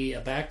be a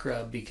back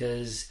rub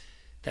because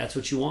that's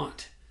what you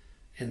want.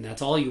 And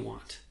that's all you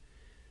want.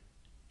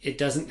 It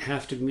doesn't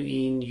have to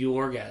mean you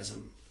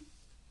orgasm.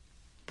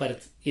 But,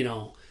 it's,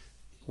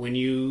 when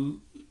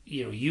you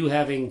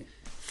having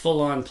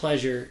full-on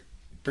pleasure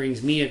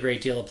brings me a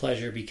great deal of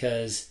pleasure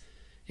because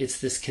it's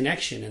this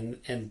connection,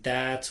 and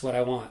that's what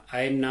I want.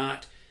 I'm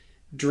not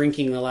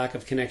drinking the lack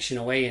of connection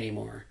away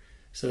anymore.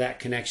 So that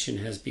connection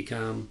has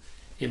become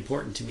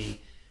important to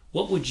me.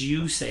 What would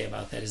you say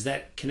about that? Is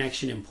that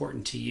connection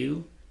important to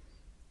you?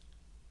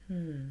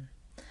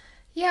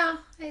 Yeah,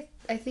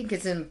 I think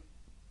it's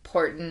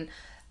important.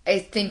 I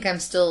think I'm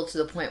still to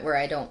the point where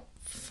I don't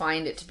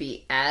find it to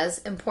be as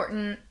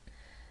important,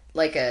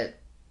 like a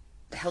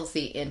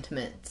healthy,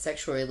 intimate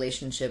sexual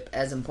relationship,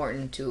 as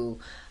important to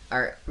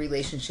our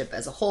relationship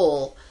as a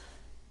whole,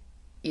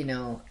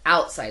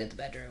 outside of the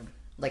bedroom.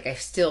 I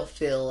still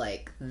feel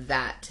like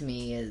that to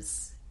me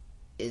is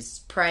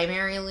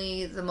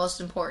primarily the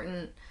most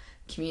important.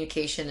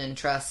 Communication and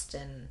trust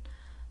and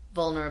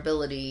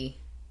vulnerability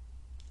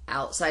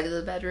outside of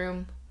the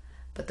bedroom.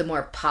 But the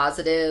more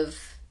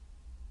positive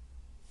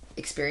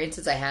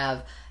experiences I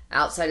have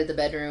outside of the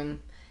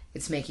bedroom,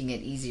 it's making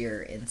it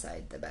easier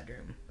inside the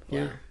bedroom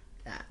for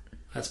that.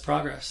 That's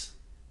progress.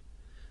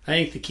 I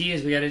think the key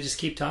is we got to just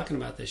keep talking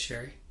about this,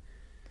 Sherry.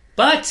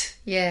 But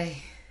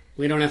yay,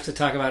 We don't have to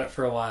talk about it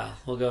for a while.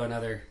 We'll go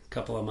another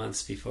couple of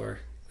months before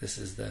this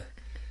is the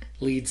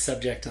lead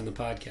subject on the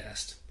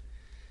podcast.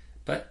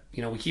 But,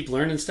 we keep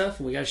learning stuff,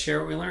 and we got to share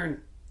what we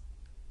learn.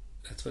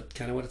 That's what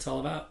it's all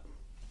about.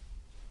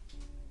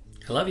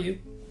 I love you.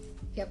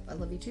 Yep, I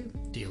love you too.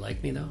 Do you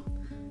like me, though?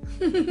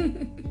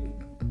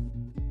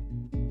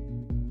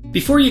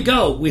 Before you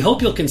go, we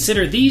hope you'll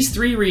consider these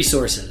 3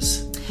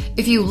 resources.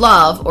 If you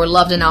love or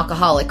loved an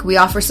alcoholic, we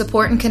offer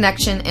support and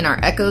connection in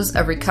our Echoes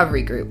of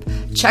Recovery group.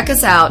 Check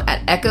us out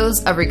at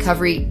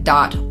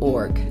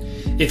echoesofrecovery.org.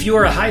 If you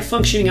are a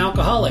high-functioning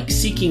alcoholic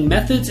seeking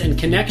methods and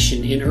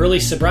connection in early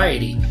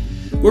sobriety,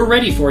 we're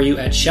ready for you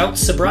at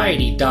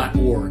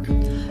shoutsobriety.org.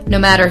 No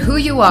matter who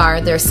you are,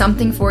 there's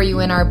something for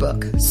you in our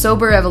book,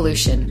 Sober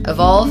Evolution.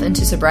 Evolve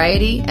into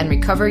sobriety and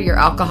recover your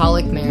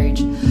alcoholic marriage.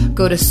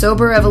 Go to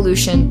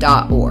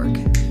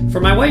soberevolution.org.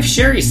 For my wife,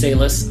 Sherry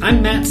Salis,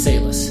 I'm Matt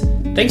Salis.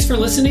 Thanks for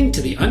listening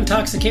to the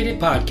Untoxicated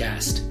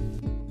Podcast.